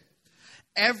 Okay?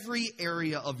 Every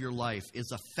area of your life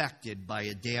is affected by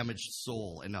a damaged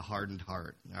soul and a hardened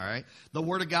heart. All right? The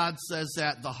Word of God says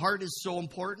that the heart is so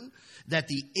important that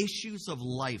the issues of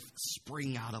life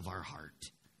spring out of our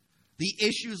heart. The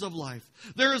issues of life.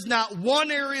 There is not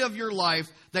one area of your life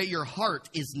that your heart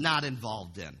is not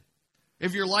involved in.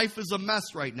 If your life is a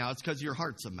mess right now, it's because your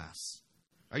heart's a mess.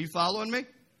 Are you following me?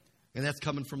 And that's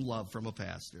coming from love from a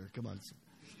pastor. Come on.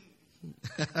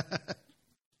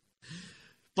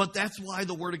 But that's why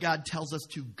the Word of God tells us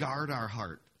to guard our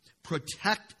heart.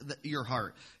 Protect your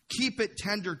heart. Keep it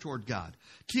tender toward God.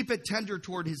 Keep it tender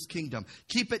toward His kingdom.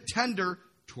 Keep it tender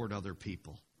toward other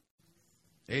people.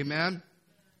 Amen?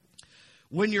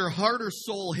 When your heart or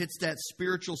soul hits that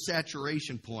spiritual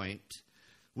saturation point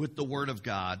with the Word of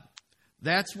God,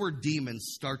 that's where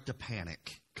demons start to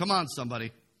panic. Come on,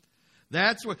 somebody.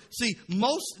 That's where, see,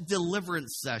 most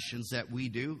deliverance sessions that we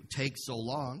do take so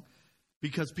long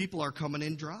because people are coming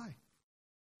in dry.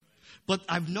 But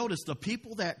I've noticed the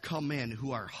people that come in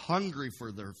who are hungry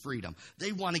for their freedom,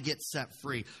 they want to get set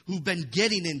free, who've been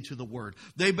getting into the Word.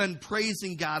 They've been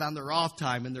praising God on their off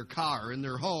time, in their car, in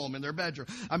their home, in their bedroom.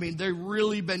 I mean, they've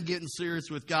really been getting serious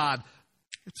with God.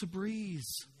 It's a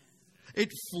breeze. It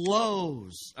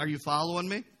flows. Are you following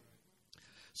me?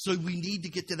 So we need to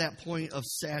get to that point of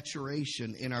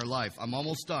saturation in our life. I'm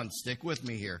almost done. Stick with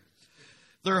me here.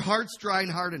 Their hearts dry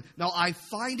and hardened. Now, I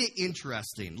find it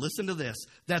interesting, listen to this,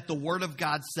 that the Word of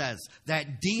God says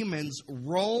that demons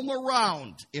roam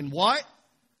around in what?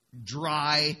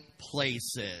 Dry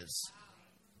places.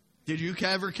 Did you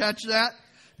ever catch that?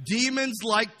 Demons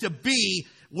like to be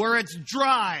where it's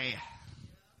dry.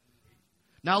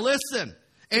 Now listen,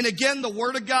 and again, the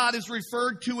Word of God is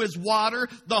referred to as water.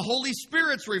 The Holy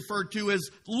Spirit's referred to as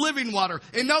living water.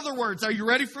 In other words, are you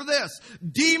ready for this?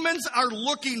 Demons are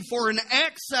looking for an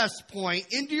access point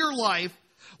into your life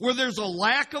where there's a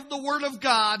lack of the Word of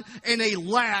God and a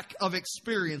lack of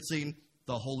experiencing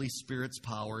the Holy Spirit's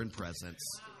power and presence.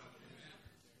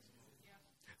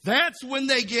 That's when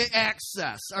they get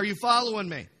access. Are you following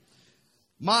me?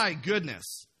 My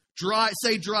goodness.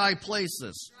 Say dry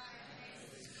places.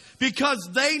 Because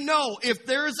they know if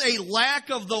there's a lack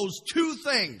of those two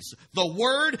things, the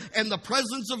Word and the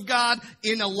presence of God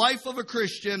in the life of a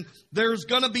Christian, there's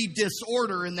going to be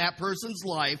disorder in that person's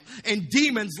life. And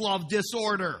demons love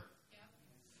disorder.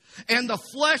 And the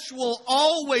flesh will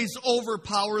always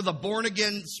overpower the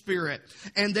born-again spirit.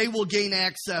 And they will gain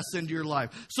access into your life.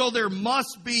 So there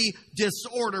must be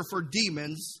disorder for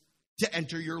demons to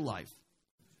enter your life.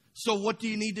 So what do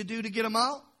you need to do to get them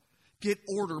out? Get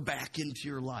order back into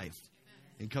your life.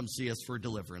 And come see us for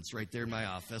deliverance right there in my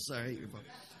office. All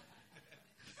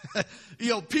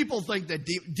right. People think that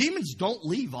demons don't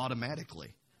leave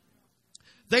automatically.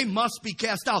 They must be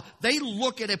cast out. They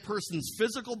look at a person's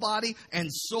physical body and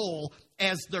soul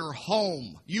as their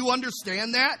home. You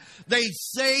understand that? They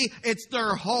say it's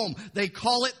their home. They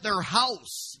call it their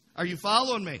house. Are you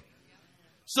following me?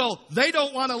 So they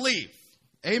don't want to leave.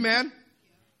 Amen.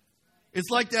 It's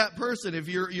like that person, if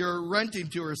you're renting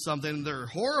to or something, they're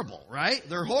horrible, right?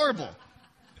 They're horrible.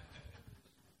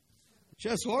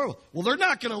 Just horrible. Well, they're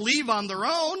not going to leave on their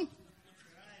own.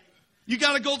 You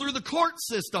got to go through the court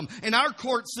system. And our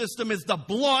court system is the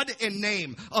blood and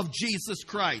name of Jesus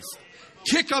Christ.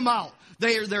 Kick them out.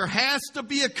 There has to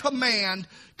be a command.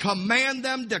 Command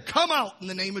them to come out in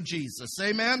the name of Jesus.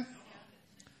 Amen?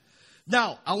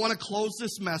 Now, I want to close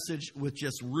this message with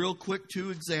just real quick 2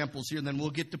 examples here, and then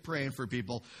we'll get to praying for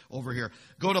people over here.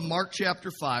 Go to Mark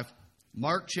chapter 5.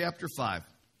 Mark chapter 5.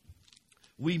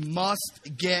 We must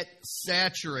get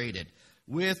saturated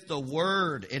with the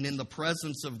Word and in the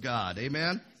presence of God.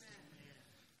 Amen?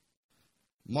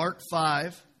 Mark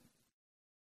 5,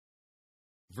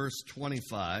 verse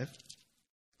 25.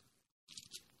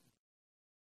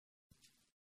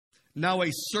 Now a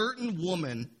certain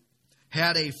woman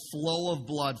had a flow of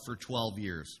blood for 12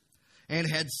 years and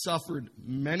had suffered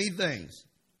many things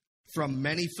from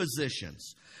many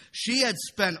physicians. She had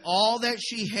spent all that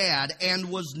she had and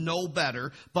was no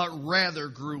better, but rather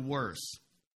grew worse.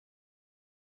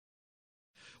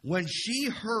 When she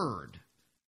heard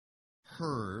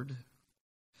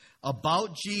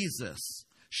about Jesus,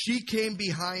 she came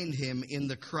behind him in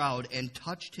the crowd and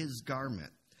touched his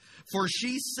garment. For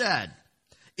she said,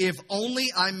 "If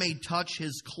only I may touch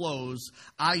his clothes,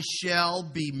 I shall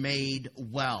be made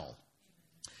well."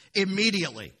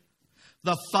 Immediately,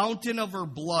 the fountain of her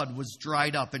blood was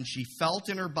dried up, and she felt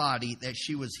in her body that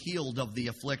she was healed of the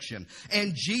affliction.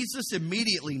 And Jesus,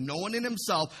 immediately knowing in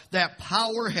himself that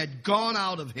power had gone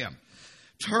out of him,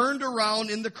 turned around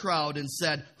in the crowd and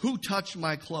said, "Who touched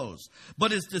my clothes?"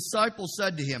 But his disciples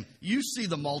said to him, "You see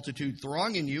the multitude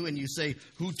thronging you, and you say,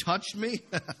 'Who touched me?'"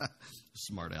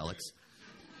 Smart Alex.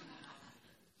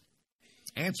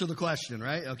 Answer the question,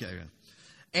 right? Okay.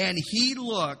 And he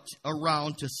looked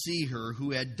around to see her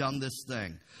who had done this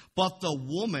thing. But the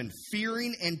woman,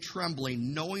 fearing and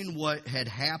trembling, knowing what had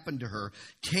happened to her,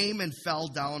 came and fell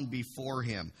down before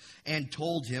him and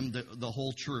told him the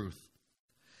whole truth.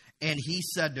 And he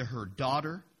said to her,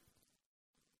 "Daughter,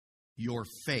 your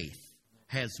faith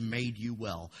has made you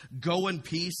well. Go in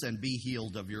peace and be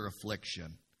healed of your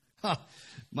affliction."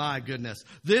 My goodness.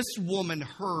 This woman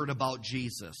heard about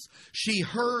Jesus. She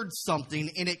heard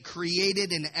something, and it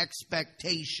created an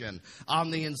expectation on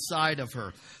the inside of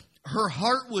her. Her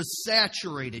heart was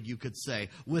saturated, you could say,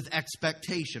 with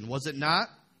expectation, was it not?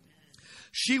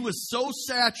 She was so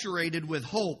saturated with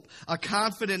hope, a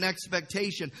confident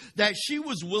expectation, that she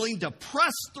was willing to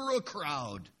press through a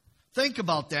crowd. Think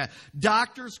about that.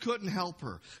 Doctors couldn't help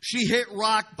her. She hit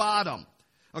rock bottom.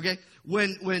 Okay,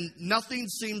 when nothing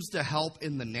seems to help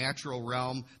in the natural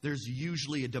realm, there's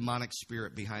usually a demonic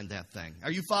spirit behind that thing.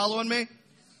 Are you following me?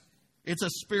 It's a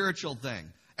spiritual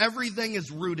thing. Everything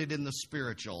is rooted in the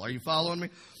spiritual. Are you following me?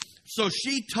 So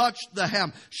she touched the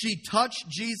hem. She touched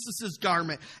Jesus'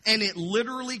 garment, and it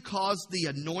literally caused the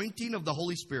anointing of the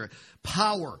Holy Spirit,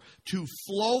 power to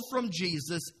flow from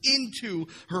Jesus into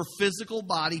her physical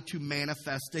body to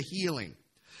manifest a healing.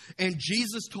 And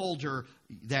Jesus told her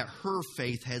that her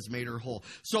faith has made her whole.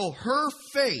 So her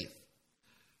faith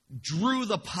drew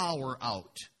the power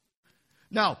out.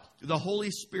 Now, the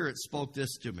Holy Spirit spoke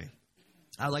this to me.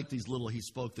 I like these little he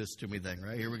spoke this to me thing,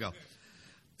 right? Here we go.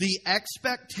 The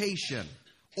expectation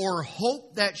or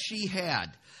hope that she had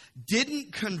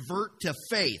didn't convert to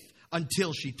faith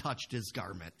until she touched his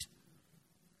garment.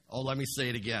 Oh, let me say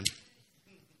it again.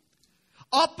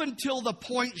 Up until the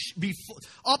point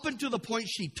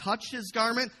she touched his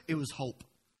garment, it was hope.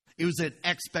 It was an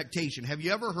expectation. Have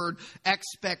you ever heard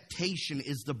expectation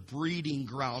is the breeding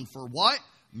ground for what?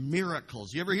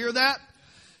 Miracles. You ever hear that?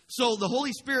 So the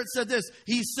Holy Spirit said this.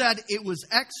 He said it was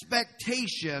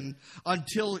expectation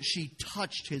until she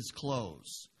touched his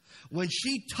clothes. When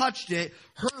she touched it,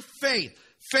 her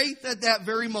faith at that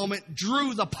very moment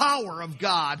drew the power of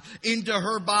God into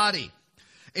her body.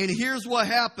 And here's what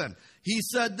happened. He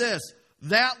said this.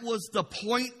 That was the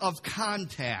point of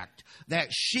contact that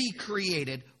she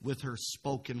created with her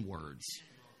spoken words.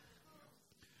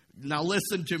 Now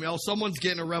listen to me. Oh, someone's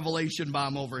getting a revelation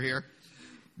bomb over here.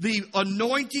 The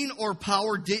anointing or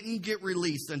power didn't get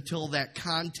released until that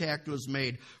contact was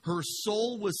made. Her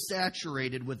soul was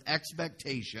saturated with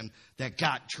expectation that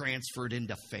got transferred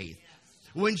into faith.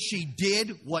 When she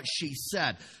did what she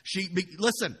said, she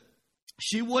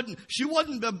wouldn't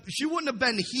have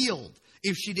been healed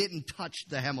if she didn't touch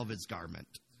the hem of his garment.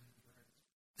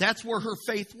 That's where her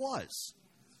faith was.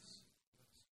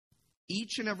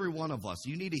 Each and every one of us,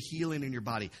 you need a healing in your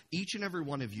body. Each and every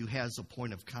one of you has a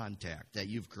point of contact that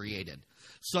you've created.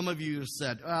 Some of you have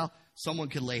said, well, someone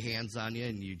can lay hands on you,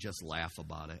 and you just laugh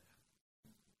about it.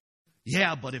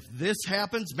 Yeah, but if this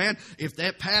happens, man, if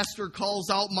that pastor calls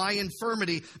out my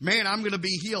infirmity, man, I'm going to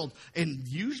be healed. And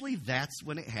usually that's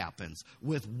when it happens.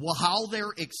 With how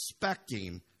they're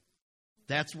expecting,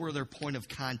 that's where their point of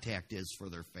contact is for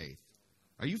their faith.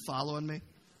 Are you following me?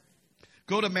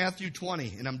 Go to Matthew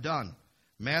 20, and I'm done.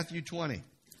 Matthew 20.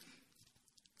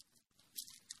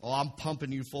 Oh, I'm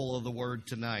pumping you full of the word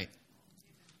tonight.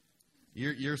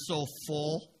 You're so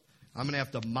full. I'm going to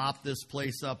have to mop this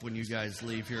place up when you guys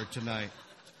leave here tonight.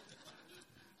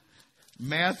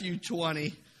 Matthew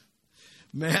 20,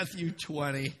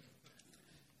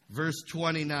 verse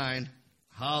 29.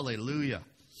 Hallelujah.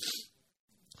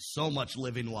 So much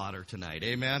living water tonight.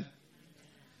 Amen.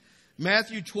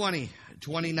 Matthew 20,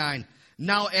 29.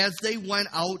 Now as they went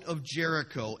out of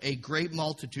Jericho, a great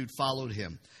multitude followed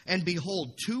him. And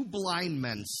behold, 2 blind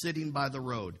men sitting by the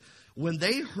road. When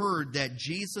they heard that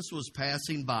Jesus was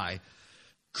passing by,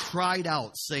 cried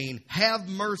out, saying, "Have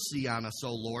mercy on us,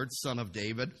 O Lord, Son of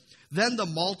David." Then the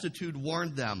multitude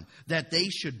warned them that they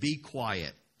should be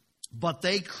quiet. But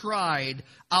they cried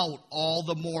out all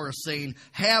the more, saying,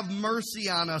 "Have mercy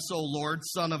on us, O Lord,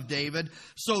 Son of David."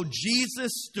 So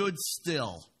Jesus stood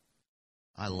still.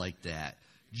 I like that.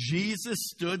 Jesus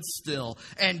stood still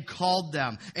and called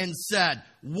them and said,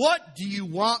 "What do you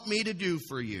want me to do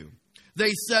for you?"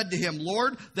 They said to him,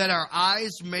 "Lord, that our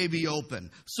eyes may be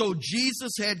open." So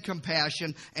Jesus had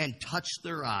compassion and touched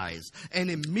their eyes. And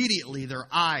immediately their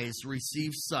eyes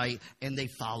received sight, and they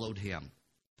followed him.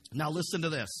 Now listen to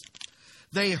this.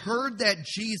 They heard that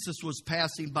Jesus was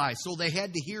passing by, so they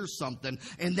had to hear something,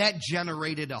 and that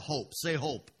generated a hope. Say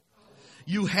hope.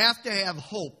 You have to have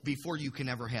hope before you can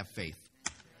ever have faith.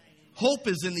 Hope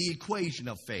is in the equation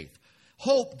of faith.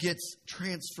 Hope gets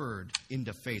transferred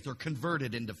into faith or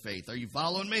converted into faith. Are you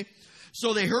following me?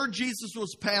 So they heard Jesus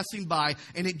was passing by,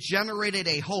 and it generated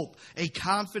a hope, a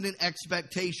confident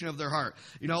expectation of their heart.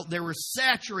 You know, they were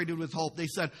saturated with hope. They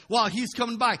said, "Wow, he's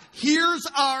coming by. Here's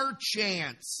our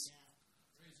chance."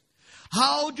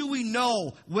 How do we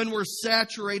know when we're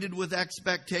saturated with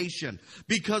expectation?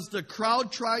 Because the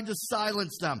crowd tried to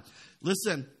silence them.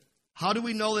 Listen, how do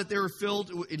we know that they were filled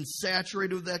and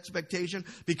saturated with expectation?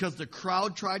 Because the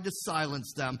crowd tried to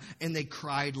silence them, and they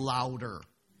cried louder.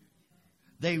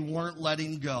 They weren't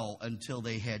letting go until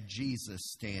they had Jesus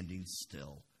standing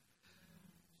still.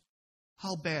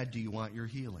 How bad do you want your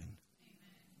healing?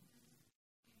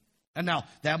 And now,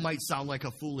 that might sound like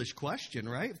a foolish question,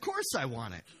 right? Of course I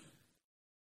want it.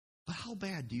 But how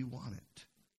bad do you want it?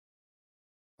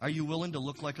 Are you willing to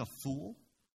look like a fool?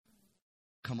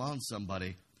 Come on,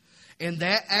 somebody. And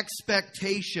that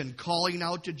expectation calling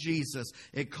out to Jesus,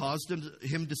 it caused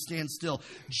him to stand still.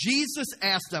 Jesus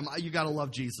asked them, you got to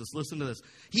love Jesus. Listen to this.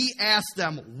 He asked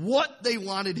them what they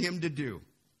wanted him to do.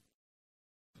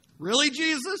 Really,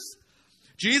 Jesus?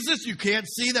 Jesus, you can't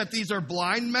see that these are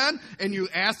blind men? And you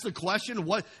ask the question,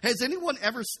 what has anyone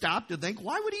ever stopped to think,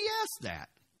 why would he ask that?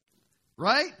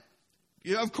 Right?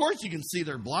 Of course you can see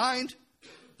they're blind.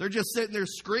 They're just sitting there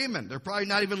screaming. They're probably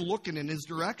not even looking in his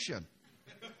direction.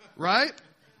 Right?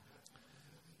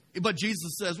 But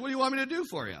Jesus says, what do you want me to do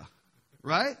for you?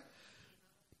 Right?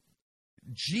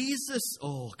 Jesus,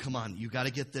 oh, come on. You got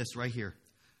to get this right here.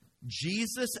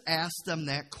 Jesus asked them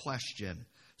that question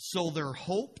so their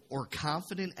hope or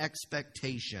confident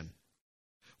expectation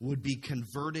would be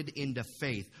converted into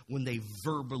faith when they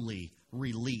verbally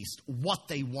released what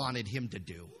they wanted him to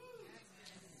do.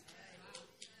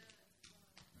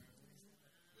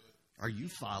 Are you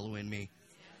following me?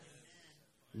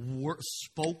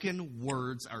 Spoken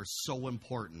words are so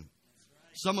important.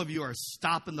 Some of you are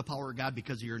stopping the power of God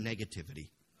because of your negativity.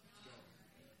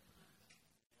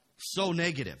 So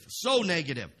negative, so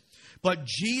negative. But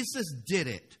Jesus did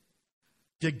it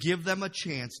to give them a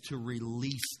chance to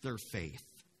release their faith.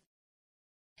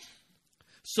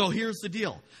 So here's the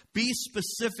deal. Be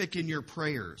specific in your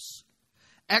prayers.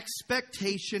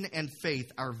 Expectation and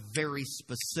faith are very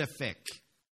specific.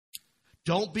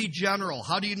 Don't be general.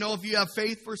 How do you know if you have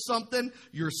faith for something?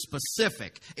 You're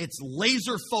specific. It's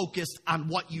laser focused on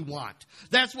what you want.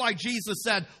 That's why Jesus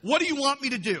said, what do you want me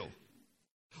to do?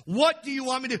 What do you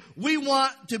want me to do? We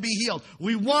want to be healed.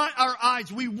 We want our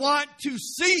eyes. We want to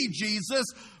see Jesus.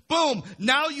 Boom.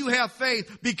 Now you have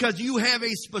faith because you have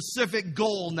a specific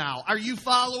goal now. Are you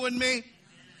following me?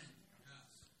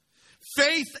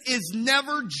 Faith is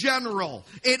never general.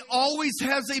 It always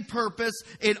has a purpose.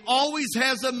 It always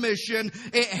has a mission.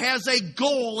 It has a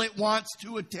goal it wants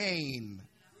to attain.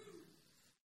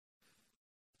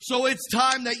 So it's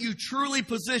time that you truly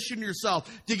position yourself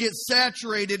to get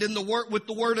saturated in the word, with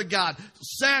the Word of God,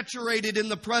 saturated in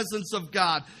the presence of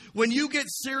God. When you get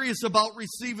serious about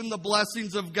receiving the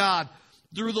blessings of God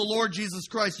through the Lord Jesus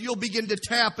Christ, you'll begin to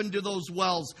tap into those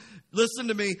wells. Listen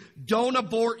to me. Don't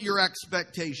abort your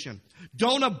expectation.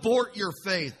 Don't abort your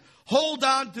faith. Hold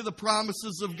on to the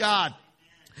promises of God.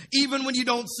 Even when you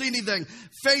don't see anything.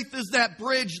 Faith is that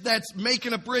bridge that's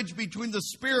making a bridge between the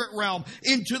spirit realm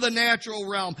into the natural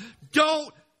realm.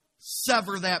 Don't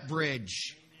sever that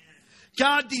bridge.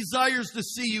 God desires to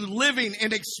see you living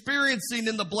and experiencing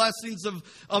in the blessings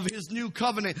of His new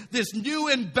covenant. This new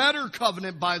and better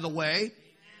covenant, by the way.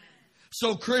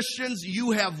 So Christians,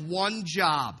 you have one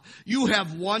job. You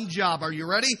have one job. Are you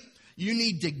ready? You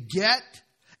need to get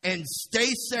and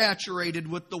stay saturated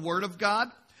with the Word of God.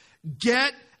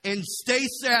 Get and stay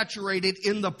saturated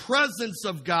in the presence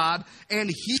of God, and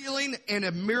healing and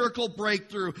a miracle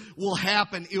breakthrough will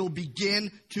happen. It will begin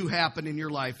to happen in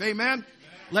your life. Amen?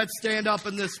 Let's stand up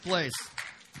in this place.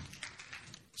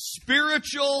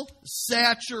 Spiritual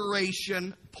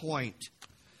saturation point.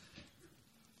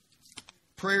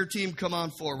 Prayer team, come on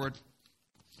forward.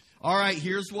 All right,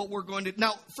 here's what we're going to...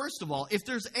 Now, first of all, if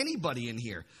there's anybody in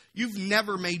here, you've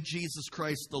never made Jesus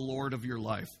Christ the Lord of your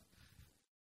life.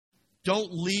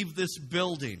 Don't leave this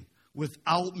building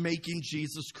without making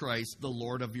Jesus Christ the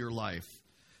Lord of your life.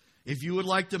 If you would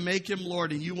like to make Him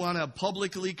Lord and you want to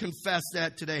publicly confess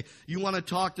that today, you want to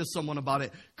talk to someone about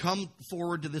it, come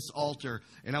forward to this altar,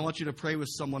 and I want you to pray with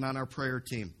someone on our prayer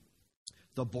team.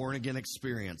 The Born Again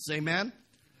Experience. Amen?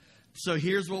 So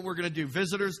here's what we're going to do.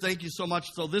 Visitors, thank you so much.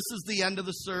 So this is the end of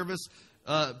the service,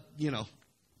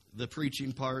 the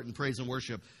preaching part and praise and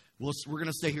worship. We're going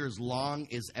to stay here as long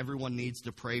as everyone needs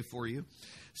to pray for you.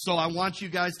 So I want you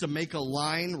guys to make a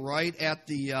line right at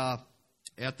the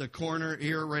corner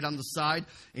here, right on the side.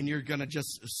 And you're going to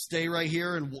just stay right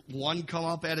here and one come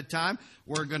up at a time.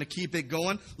 We're going to keep it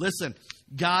going. Listen,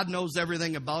 God knows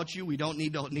everything about you. We don't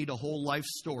need a whole life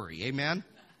story. Amen?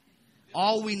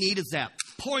 All we need is that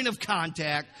point of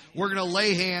contact. We're going to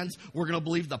lay hands. We're going to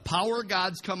believe the power of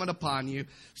God's coming upon you.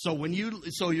 So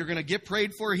you're going to get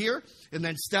prayed for here, and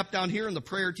then step down here, and the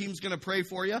prayer team's going to pray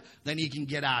for you. Then you can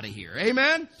get out of here.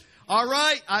 Amen? All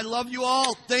right. I love you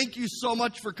all. Thank you so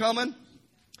much for coming.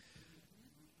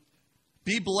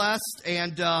 Be blessed,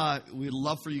 and we'd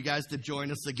love for you guys to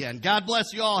join us again. God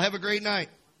bless you all. Have a great night.